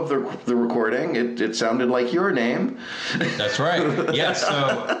name of the recording. It sounded like your name. That's right. Yes.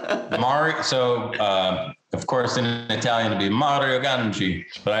 So of course in Italian it'd be Mario Ganji,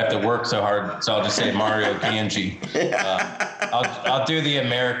 but I have to work so hard, so I'll just say Mario Ganji. I'll do the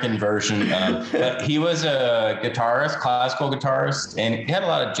American version. But he was a guitarist, classical guitarist, and he had a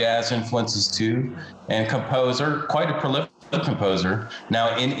lot of jazz influences too, and composer, quite a prolific composer.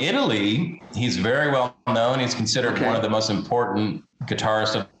 Now in Italy, he's very well known. He's considered one of the most important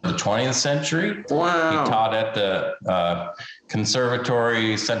guitarists of the 20th century. Wow. He taught at the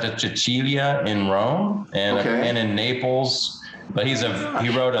Conservatory Santa Cecilia in Rome and in Naples. But he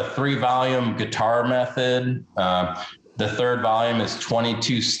wrote a 3-volume guitar method. The 3rd volume is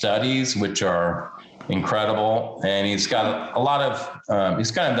 22 studies, which are incredible. And he's got a lot of,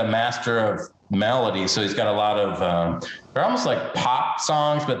 he's kind of the master of melody. So he's got a lot of, they're almost like pop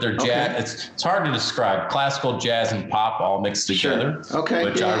songs, but they're jazz. It's hard to describe. Classical, jazz, and pop all mixed together,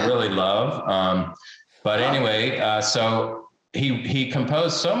 which I really love. But anyway, so he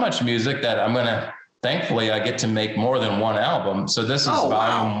composed so much music that thankfully I get to make more than one album. So this is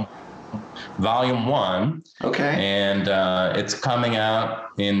volume 1. Okay. And it's coming out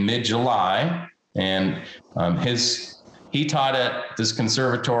in mid-July. And he taught at this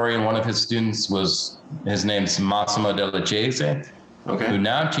conservatory, and one of his students his name's Massimo Della Gese, who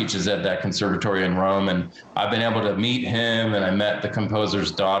now teaches at that conservatory in Rome. And I've been able to meet him, and I met the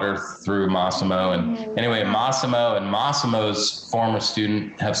composer's daughter through Massimo. And anyway, Massimo and Massimo's former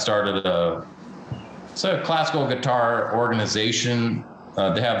student have started a classical guitar organization.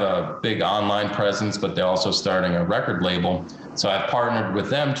 They have a big online presence, but they're also starting a record label. So I've partnered with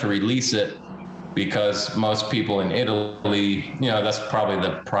them to release it, because most people in Italy, that's probably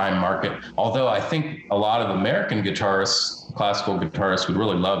the prime market. Although I think a lot of American guitarists, classical guitarists, would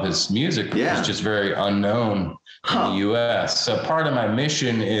really love his music. Yeah. It's just very unknown in the U.S. So part of my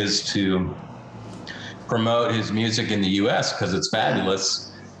mission is to promote his music in the U.S. because it's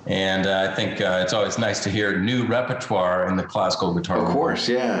fabulous. And I think it's always nice to hear new repertoire in the classical guitar world. Of course,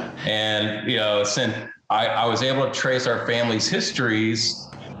 yeah. And, since I was able to trace our family's histories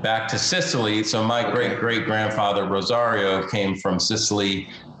back to Sicily. So my great-great-grandfather, Rosario, came from Sicily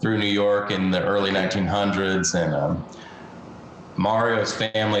through New York in the early 1900s. And Mario's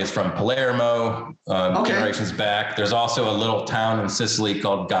family is from Palermo, generations back. There's also a little town in Sicily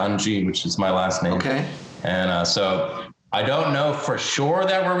called Ganji, which is my last name. Okay. And so I don't know for sure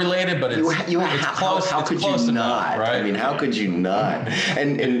that we're related, but it's close. How could you not? Right? I mean, how could you not?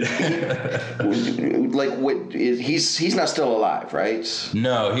 And like, what is he's not still alive, right?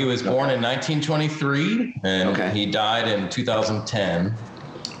 No, he was born in 1923, and he died in 2010.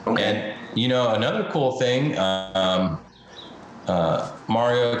 Okay. And another cool thing, Mario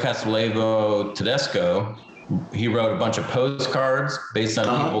Castrolevo Tedesco, he wrote a bunch of postcards based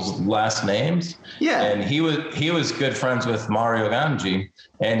on people's last names. Yeah. And he was good friends with Mario Ganji,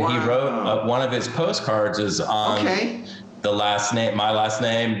 and he wrote one of his postcards is on the last name, my last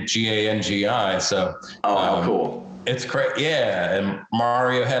name, Gangi. So how cool. It's great. Yeah. And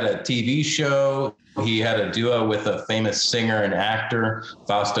Mario had a TV show. He had a duo with a famous singer and actor,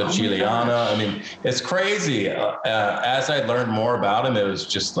 Fausto Ciliano. I mean, it's crazy. As I learned more about him, it was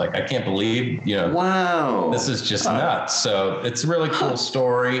just like, I can't believe, wow, this is just nuts. So it's a really cool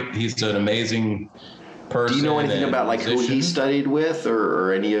story. He's an amazing person. Do you know anything about like who he studied with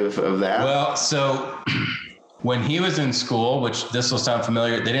or any of that? Well, so when he was in school, which this will sound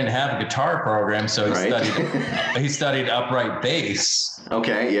familiar, they didn't have a guitar program, so he studied upright bass.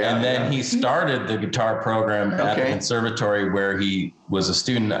 Okay, yeah. And then he started the guitar program at the conservatory, where he was a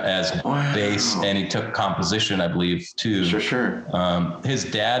student as bass, and he took composition, I believe, too. Sure. His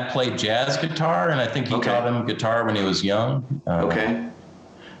dad played jazz guitar, and I think he taught him guitar when he was young.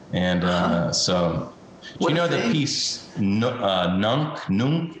 And so, do you know the piece Nunc,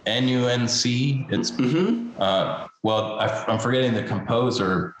 N-U-N-C? It's well, I'm forgetting the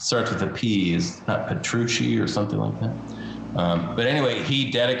composer. Starts with a P. Is not Petrucci or something like that? But anyway, he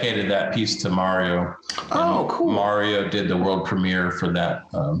dedicated that piece to Mario. Oh, cool. Mario did the world premiere for that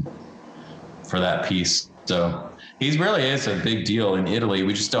piece. So he really is a big deal in Italy.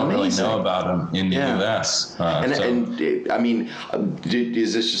 We just don't really know about him in the U.S. And I mean,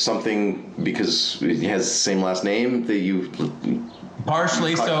 is this just something because he has the same last name that you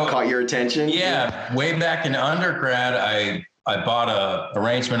partially caught your attention? Yeah, way back in undergrad, I bought a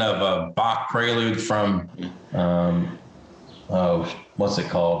arrangement of a Bach prelude from what's it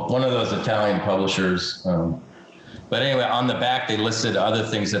called? One of those Italian publishers. But anyway, on the back they listed other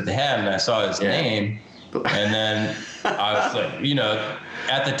things that they had, and I saw his name. And then I was like,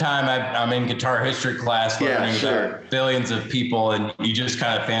 at the time I'm in guitar history class learning about billions of people, and you just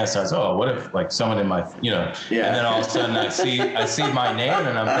kind of fantasize, what if like someone in my, and then all of a sudden I see my name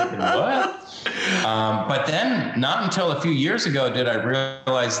and I'm thinking, what? But then not until a few years ago did I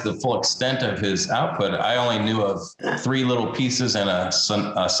realize the full extent of his output. I only knew of 3 little pieces and a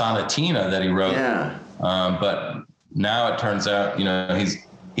sonatina that he wrote. Yeah. But now it turns out,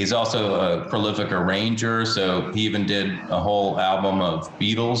 he's also a prolific arranger, so he even did a whole album of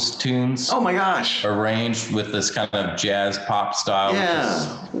Beatles tunes. Oh my gosh! Arranged with this kind of jazz pop style, which is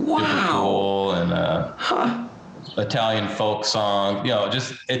super cool, and Italian folk song.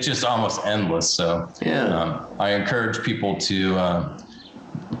 It's just almost endless. So I encourage people to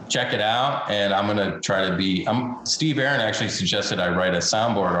check it out, and I'm going to try to be. Steve Aaron actually suggested I write a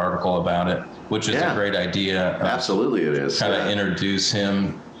soundboard article about it, which is a great idea. Absolutely, it is. Kind of introduce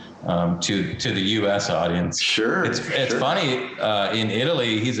him to the U.S. audience. Sure. It's funny. In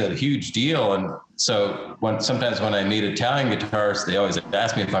Italy, he's a huge deal, and so sometimes when I meet Italian guitarists, they always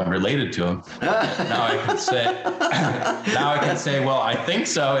ask me if I'm related to him. Now I can say, well, I think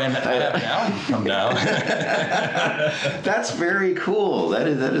so, and I have an album come down. That's very cool.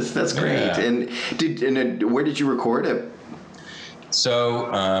 That's great. Yeah. And where did you record it?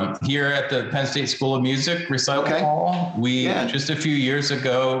 So here at the Penn State School of Music recital hall, we just a few years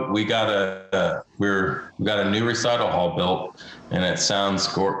ago we got a new recital hall built, and it sounds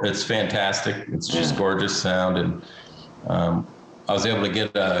it's fantastic. It's just gorgeous sound, and I was able to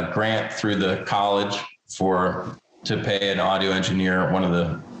get a grant through the college to pay an audio engineer, one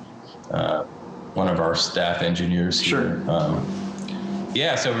of our staff engineers here.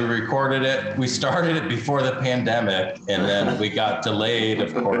 So we recorded it. We started it before the pandemic, and then we got delayed,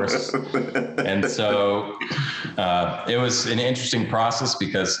 of course. And so it was an interesting process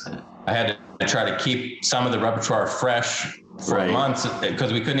because I had to try to keep some of the repertoire fresh for months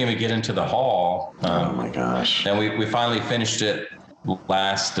because we couldn't even get into the hall. Oh my gosh. And we finally finished it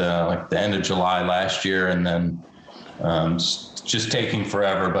last, like the end of July last year. And then just taking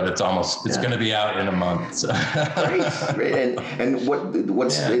forever, but it's going to be out in a month. So. Great. And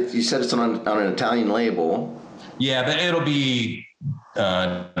what's you said it's on an Italian label. Yeah, but it'll be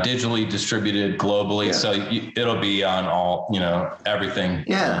digitally distributed globally. Yeah. So it'll be on all, everything.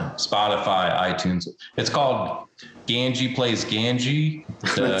 Yeah. Spotify, iTunes. It's called Ganji Plays Ganji.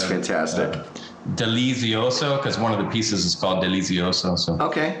 That's fantastic. Delizioso, because one of the pieces is called Delizioso. So.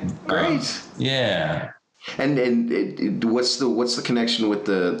 Okay, great. Yeah. And what's the connection with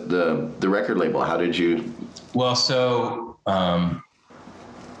the record label? How did you? Well, so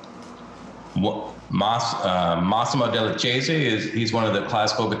Massimo Delichese he's one of the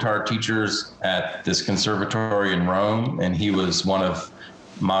classical guitar teachers at this conservatory in Rome, and he was one of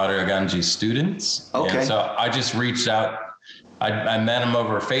Mario Ganji's students. Okay. And so I just reached out. I met him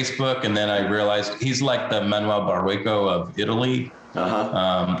over Facebook, and then I realized he's like the Manuel Barrueco of Italy.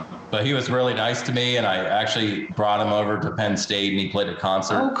 But he was really nice to me, and I actually brought him over to Penn State, and he played a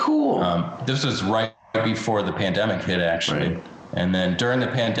concert. Oh, cool. This was right before the pandemic hit, actually. Right. And then during the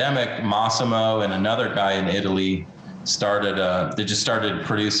pandemic, Massimo and another guy in Italy they just started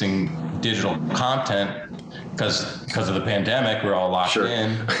producing digital content because of the pandemic. We're all locked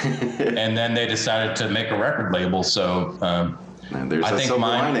in. And then they decided to make a record label. So there's a silver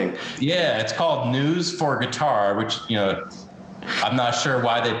lining. Yeah, it's called News for Guitar, which, I'm not sure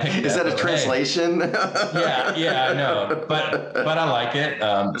why they picked it. Is that a translation? Yeah, I know, but I like it.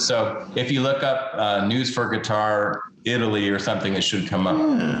 So if you look up News for Guitar Italy or something, it should come up.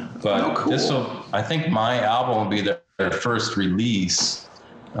 Yeah. But cool. I think my album will be their first release.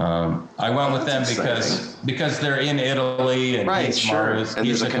 I went with them because they're in Italy, and right, sure. And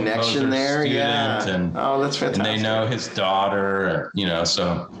there's a connection there. Yeah. And, that's fantastic. And they know his daughter,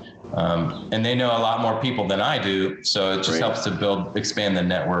 so. And they know a lot more people than I do, so it just helps to expand the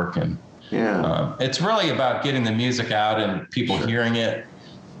network. And it's really about getting the music out and people hearing it.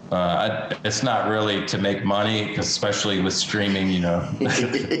 It's not really to make money, because especially with streaming, we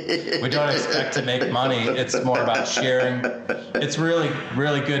don't expect to make money. It's more about sharing. It's really,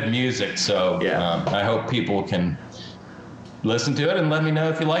 really good music. So I hope people can listen to it and let me know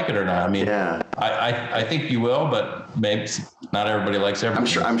if you like it or not. I mean, I think you will, but maybe not everybody likes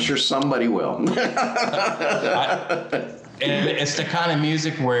everything. I'm sure somebody will. And it's the kind of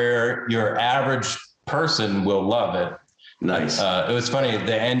music where your average person will love it. Nice. It was funny.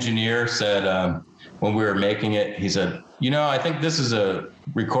 The engineer said when we were making it, he said, I think this is a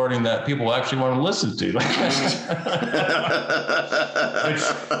recording that people actually want to listen to,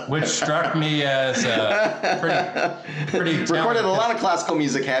 which struck me as pretty recorded a lot of classical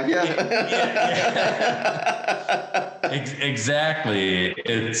music, have you? Exactly.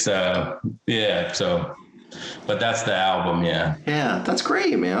 It's so. But that's the album, yeah. Yeah, that's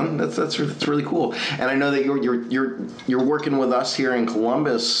great, man. That's really cool. And I know that you're working with us here in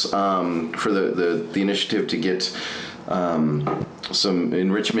Columbus for the initiative to get some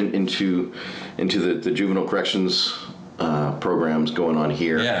enrichment into the juvenile corrections programs going on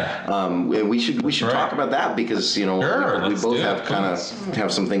here. Yeah. And we should talk about that, because we both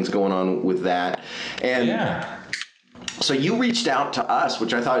have some things going on with that. And so you reached out to us,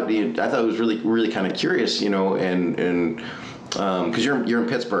 which I thought was really, really kind of curious, and because you're in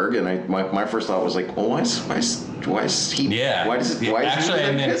Pittsburgh, and my first thought was like, well, why is he? Yeah. Why is he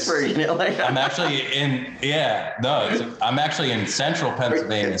in Pittsburgh? I'm actually I'm actually in central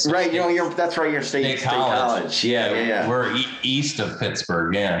Pennsylvania. Right. That's right. You're State College. Yeah. We're east of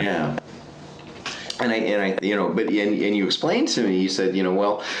Pittsburgh. Yeah. Yeah. And I you explained to me. You said,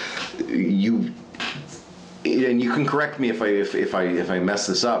 and you can correct me if I mess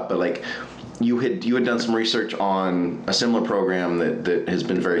this up, but like you had done some research on a similar program that has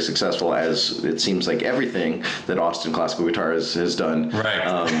been very successful, as it seems like everything that Austin Classical Guitar has done. Right.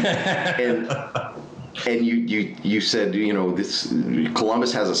 And you said, this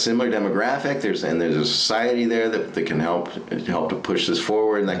Columbus has a similar demographic. There's a society there that can help to push this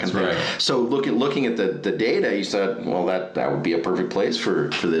forward and that kind of thing. Right. So looking at the data, you said, well, that would be a perfect place for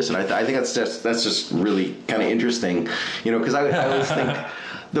this. And I think that's just really kind of interesting, because I always think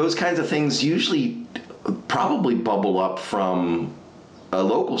those kinds of things usually probably bubble up from a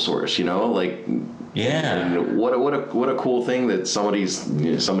local source, like. Yeah. And what a cool thing that somebody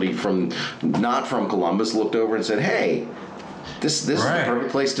from not from Columbus looked over and said, "Hey, this is the perfect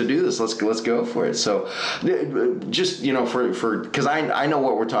place to do this. Let's go for it." So, just for because I know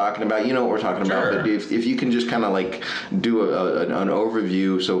what we're talking about. You know what we're talking about. But if you can just kind of like do an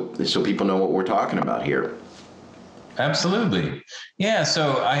overview so people know what we're talking about here. Absolutely. Yeah.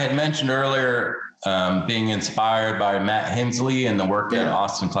 So I had mentioned earlier. Being inspired by Matt Hensley and the work that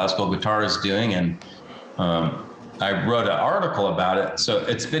Austin Classical Guitar is doing. And I wrote an article about it. So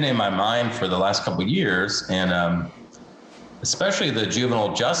it's been in my mind for the last couple of years, and especially the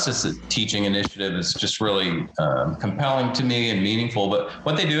juvenile justice teaching initiative is just really compelling to me and meaningful. But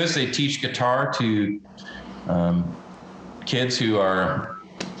what they do is they teach guitar to kids who are,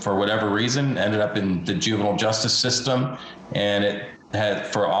 for whatever reason, ended up in the juvenile justice system. And it had,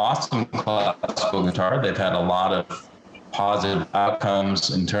 for Austin Classical Guitar, they've had a lot of positive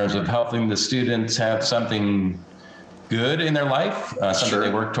outcomes in terms of helping the students have something good in their life, something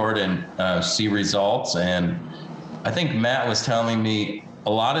they work toward and see results. And I think Matt was telling me a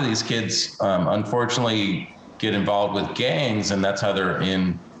lot of these kids, unfortunately, get involved with gangs, and that's how they're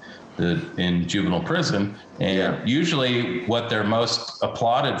in juvenile prison. And usually what they're most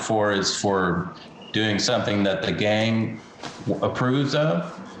applauded for is for doing something that the gang approves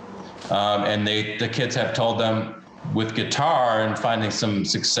of. And the kids have told them with guitar and finding some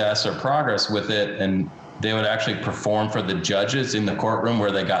success or progress with it, and they would actually perform for the judges in the courtroom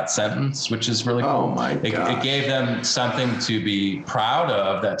where they got sentenced, which is really cool. Oh my God. It gave them something to be proud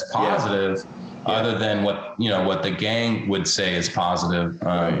of that's positive, other than what the gang would say is positive.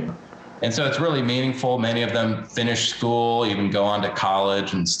 And so it's really meaningful. Many of them finish school, even go on to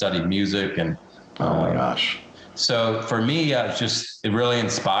college and study music. And oh my gosh. So for me, I was just really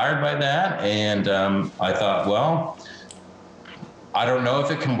inspired by that. And I thought, well, I don't know if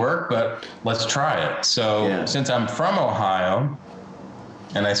it can work, but let's try it. So since I'm from Ohio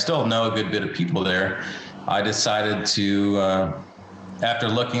and I still know a good bit of people there, I decided to, after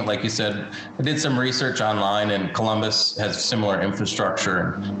looking, like you said, I did some research online, and Columbus has similar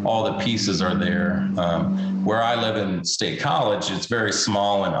infrastructure and all the pieces are there. Where I live in State College, it's very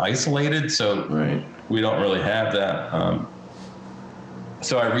small and isolated, so we don't really have that.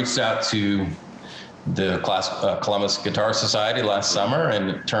 So I reached out to the Columbus Guitar Society last summer,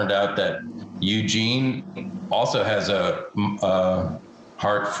 and it turned out that Eugene also has a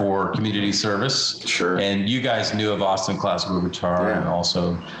heart for community service. Sure. And you guys knew of Austin Classical Guitar and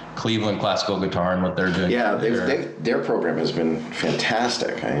also Cleveland Classical Guitar and what they're doing. Yeah, their program has been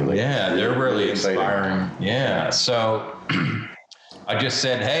fantastic. I mean, they're really inspiring. Yeah. So I just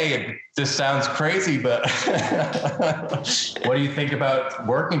said, hey, this sounds crazy, but what do you think about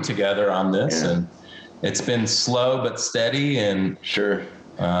working together on this? And it's been slow but steady. And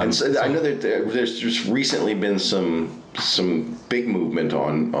and so I know that there's just recently been some big movement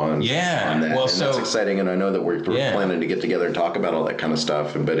on that. Well, and that's exciting, and I know that we're planning to get together and talk about all that kind of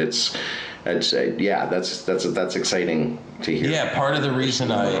stuff. But that's exciting to hear. Yeah, part of the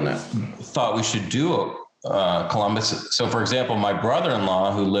reason I thought we should do Columbus. So, for example, my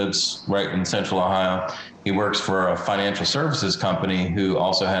brother-in-law, who lives right in Central Ohio, he works for a financial services company who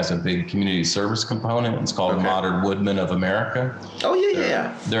also has a big community service component. It's called Modern Woodmen of America. Oh,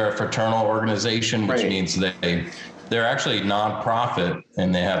 yeah. They're a fraternal organization, which means they're actually nonprofit,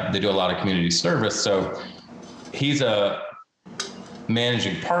 and they do a lot of community service. So he's a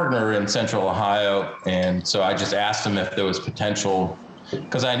managing partner in Central Ohio, and so I just asked him if there was potential,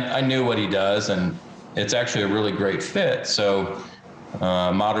 because I knew what he does, and it's actually a really great fit. So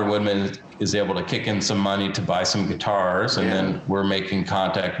Modern Woodmen is able to kick in some money to buy some guitars, and then we're making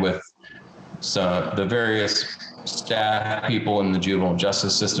contact with the various staff people in the juvenile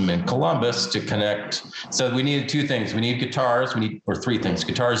justice system in Columbus to connect. So we needed two things. We need guitars, or three things: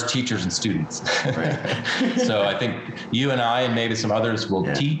 guitars, teachers, and students. So I think you and I and maybe some others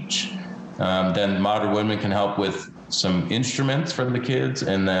will teach. Then Modern Woodmen can help with some instruments for the kids.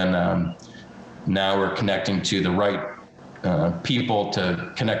 And then now we're connecting to the right people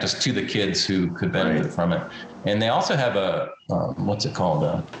to connect us to the kids who could benefit from it. And they also have what's it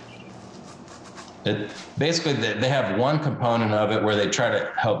called? Basically, they have one component of it where they try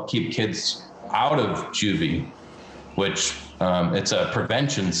to help keep kids out of juvie, which it's a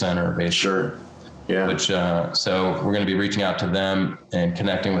prevention center, basically. Sure. Yeah. Which so we're going to be reaching out to them and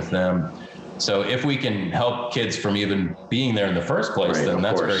connecting with them. So if we can help kids from even being there in the first place, then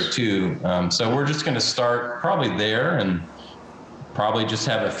that's great too. So we're just going to start probably there, and probably just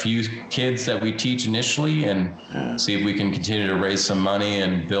have a few kids that we teach initially, and see if we can continue to raise some money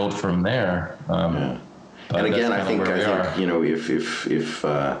and build from there. And again, I think if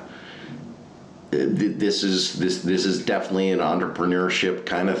this is definitely an entrepreneurship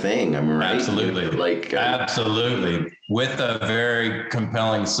kind of thing. I mean, right? Absolutely. Absolutely. With a very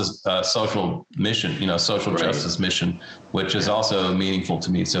compelling social mission, social justice mission, which is also meaningful to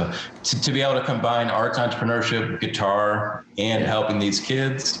me. So to be able to combine arts entrepreneurship, guitar, and helping these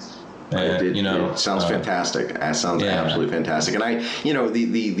kids, It sounds fantastic. It sounds absolutely fantastic. And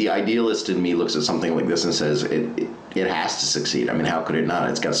the idealist in me looks at something like this and says it has to succeed. I mean, how could it not?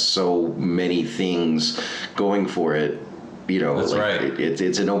 It's got so many things going for it. That's right.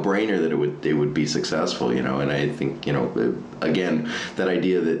 It's a no-brainer that it would be successful. And I think again, that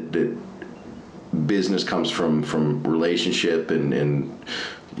idea that business comes from relationship and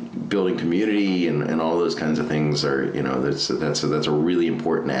building community and all those kinds of things are that's a really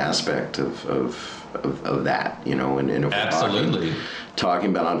important aspect of that and if absolutely we're talking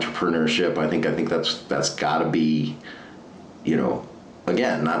about entrepreneurship, I think that's got to be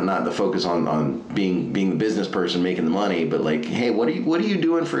again not the focus on being the business person making the money, but like, hey, what are you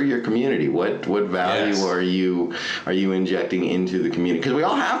doing for your community? What value are you injecting into the community? Because we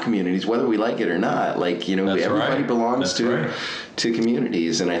all have communities, whether we like it or not. Like everybody belongs to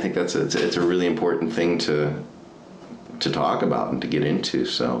communities, and I think it's a really important thing to talk about and to get into.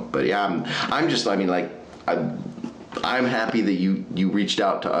 So, but yeah, I'm happy that you reached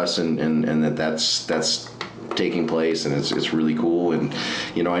out to us and that's taking place, and it's really cool. And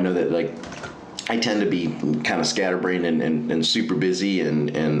I know that like I tend to be kind of scatterbrained and super busy,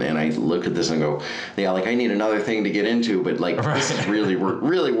 and I look at this and go, yeah, like I need another thing to get into, but like this is really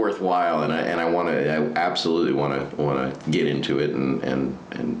worthwhile, and I absolutely want to get into it, and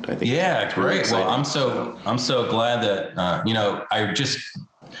I think great. Really, well, I'm so glad that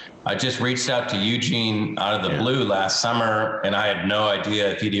I just reached out to Eugene out of the blue last summer, and I had no idea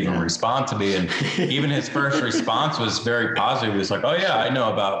if he'd even respond to me. And even his first response was very positive. He was like, "Oh yeah, I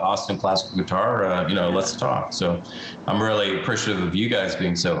know about Austin Classical Guitar. Let's talk." So I'm really appreciative of you guys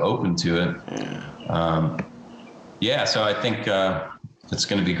being so open to it. So I think it's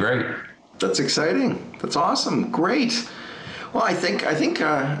going to be great. That's exciting. That's awesome. Great. Well, I think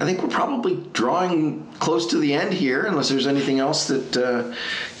we're probably drawing close to the end here, unless there's anything else that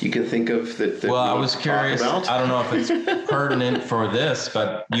you can think of that well, I was curious. I don't know if it's pertinent for this,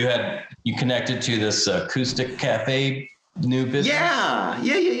 but you connected to this acoustic cafe new business. Yeah.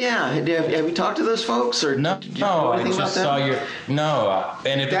 Have you talked to those folks or no? I just saw your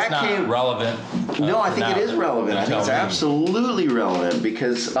and if it's not relevant. No, I think it is relevant. I think it's absolutely relevant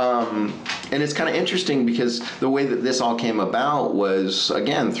because and it's kind of interesting because the way that this all came about was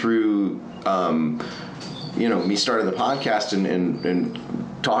again through me starting the podcast and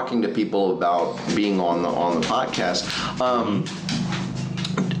talking to people about being on the podcast.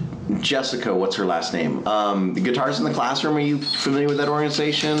 Jessica, what's her last name? Guitars in the Classroom. Are you familiar with that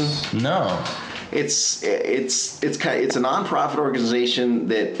organization? No. It's a nonprofit organization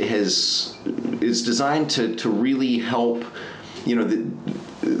that is designed to really help,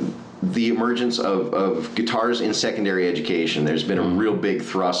 the emergence of guitars in secondary education. There's been a real big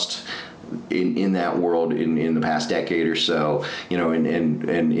thrust in that world in the past decade or so, and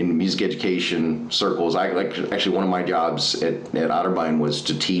in music education circles. Actually one of my jobs at Otterbein was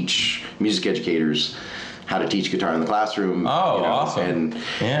to teach music educators how to teach guitar in the classroom. Oh, awesome!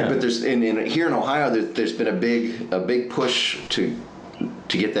 But there's here in Ohio, there's been a big push to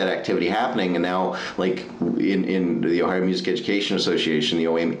get that activity happening, and now like in the Ohio Music Education Association, the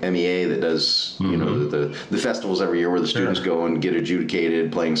OMEA that does the festivals every year where the students go and get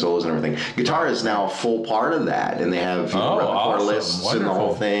adjudicated playing solos and everything. Guitar is now a full part of that, and they have repertoire lists. Wonderful. And the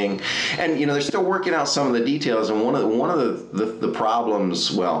whole thing, and they're still working out some of the details. And one of the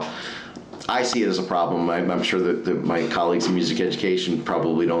problems, well, I see it as a problem. I'm sure that my colleagues in music education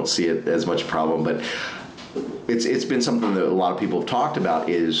probably don't see it as much a problem, but it's been something that a lot of people have talked about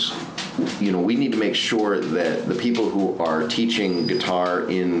is, we need to make sure that the people who are teaching guitar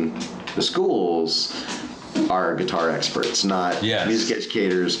in the schools are guitar experts, not music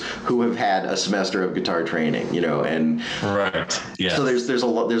educators who have had a semester of guitar training, and right. Yeah. So there's a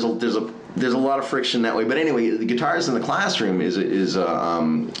lot of friction that way. But anyway, the Guitars in the Classroom is it's a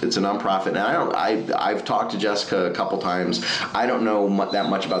nonprofit, and I've talked to Jessica a couple times. I don't know that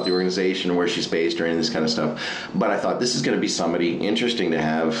much about the organization, where she's based, or any of this kind of stuff. But I thought this is going to be somebody interesting to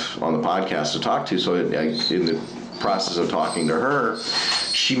have on the podcast to talk to. So in the process of talking to her,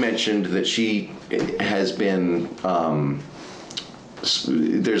 she mentioned that she has been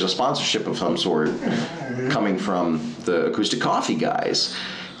there's a sponsorship of some sort coming from the Acoustic Coffee guys.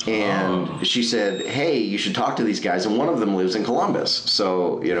 And she said, hey, you should talk to these guys. And one of them lives in Columbus.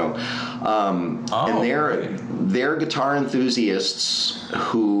 So, and they're guitar enthusiasts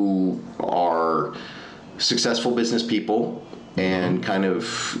who are successful business people and kind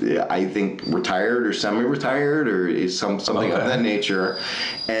of, I think, retired or semi-retired or is something of that nature.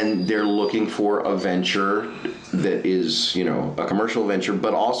 And they're looking for a venture that is, a commercial venture,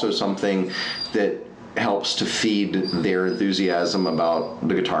 but also something that helps to feed their enthusiasm about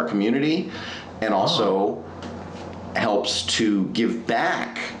the guitar community, and also helps to give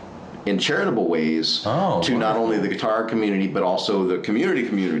back in charitable ways to not only the guitar community but also the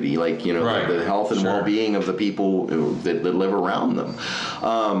community, like, you know, the health and well-being of the people that live around them.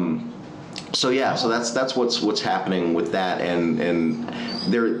 So that's what's happening with that, and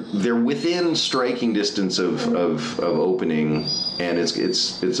they're within striking distance of opening, and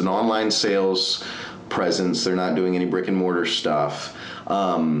it's an online sales presence. They're not doing any brick and mortar stuff.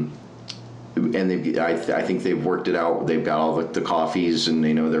 And I think they've worked it out. They've got all the coffees, and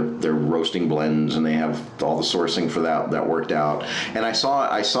they know they're roasting blends, and they have all the sourcing for that worked out. And I saw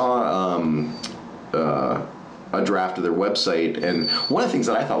a draft of their website, and one of the things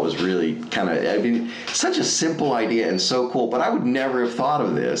that I thought was really kind of, I mean, such a simple idea and so cool, but I would never have thought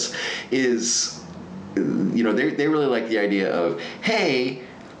of this, is, you know, they really like the idea of, hey,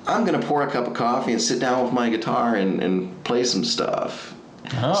 I'm going to pour a cup of coffee and sit down with my guitar and play some stuff.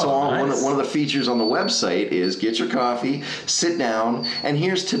 Nice. One of the features on the website is get your coffee, sit down, and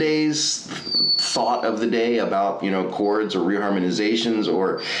here's today's thought of the day about, you know, chords or reharmonizations,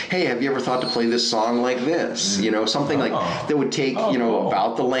 or, hey, have you ever thought to play this song like this? You know, something like that would take, you know, cool.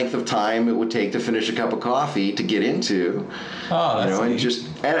 about the length of time it would take to finish a cup of coffee to get into. That's, you know, and just,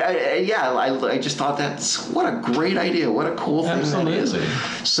 I just thought what a great idea. What a cool thing that is.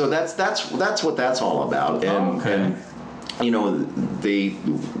 So that's what that's all about. And you know, they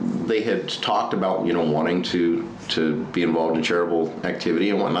had talked about, you know, wanting to be involved in charitable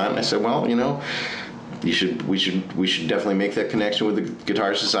activity and whatnot, and I said, well, you know, we should definitely make that connection with the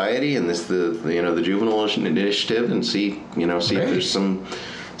Guitar Society and the Juvenile Initiative, and see if there's some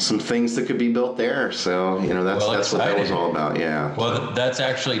things that could be built there. So, you know, that's what that was all about. Yeah. Well, that's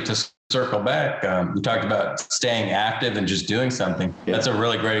actually to circle back. We talked about staying active and just doing something. Yeah. That's a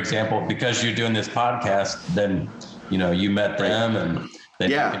really great example, because you're doing this podcast. Then, you know, you met them, and then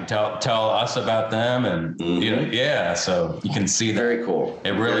you can tell us about them, and you know, so you can see that. Very cool.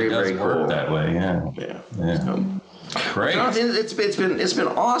 It really does work that way. Yeah. Great. No, it's been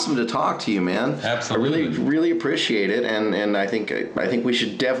awesome to talk to you, man. Absolutely. I really appreciate it, and I think we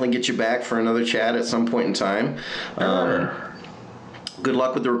should definitely get you back for another chat at some point in time. Sure. Good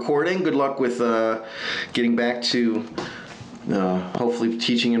luck with the recording. Good luck with getting back to hopefully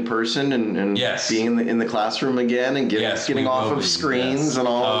teaching in person and being in the classroom again, and getting off of screens and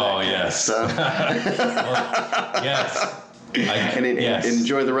all of that stuff. And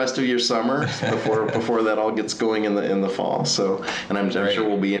enjoy the rest of your summer before that all gets going in the fall. So, and I'm sure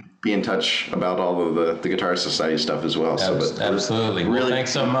we'll be in touch about all of the Guitar Society stuff as well. Absolutely. Really,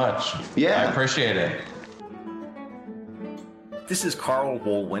 thanks so much. Yeah, I appreciate it. This is Carl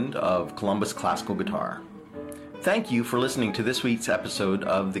Wohlwind of Columbus Classical Guitar. Thank you for listening to this week's episode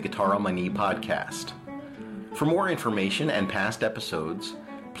of the Guitar on My Knee podcast. For more information and past episodes,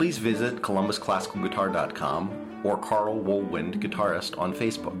 please visit columbusclassicalguitar.com or Carl Wohlwind Guitarist on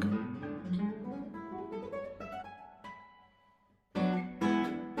Facebook.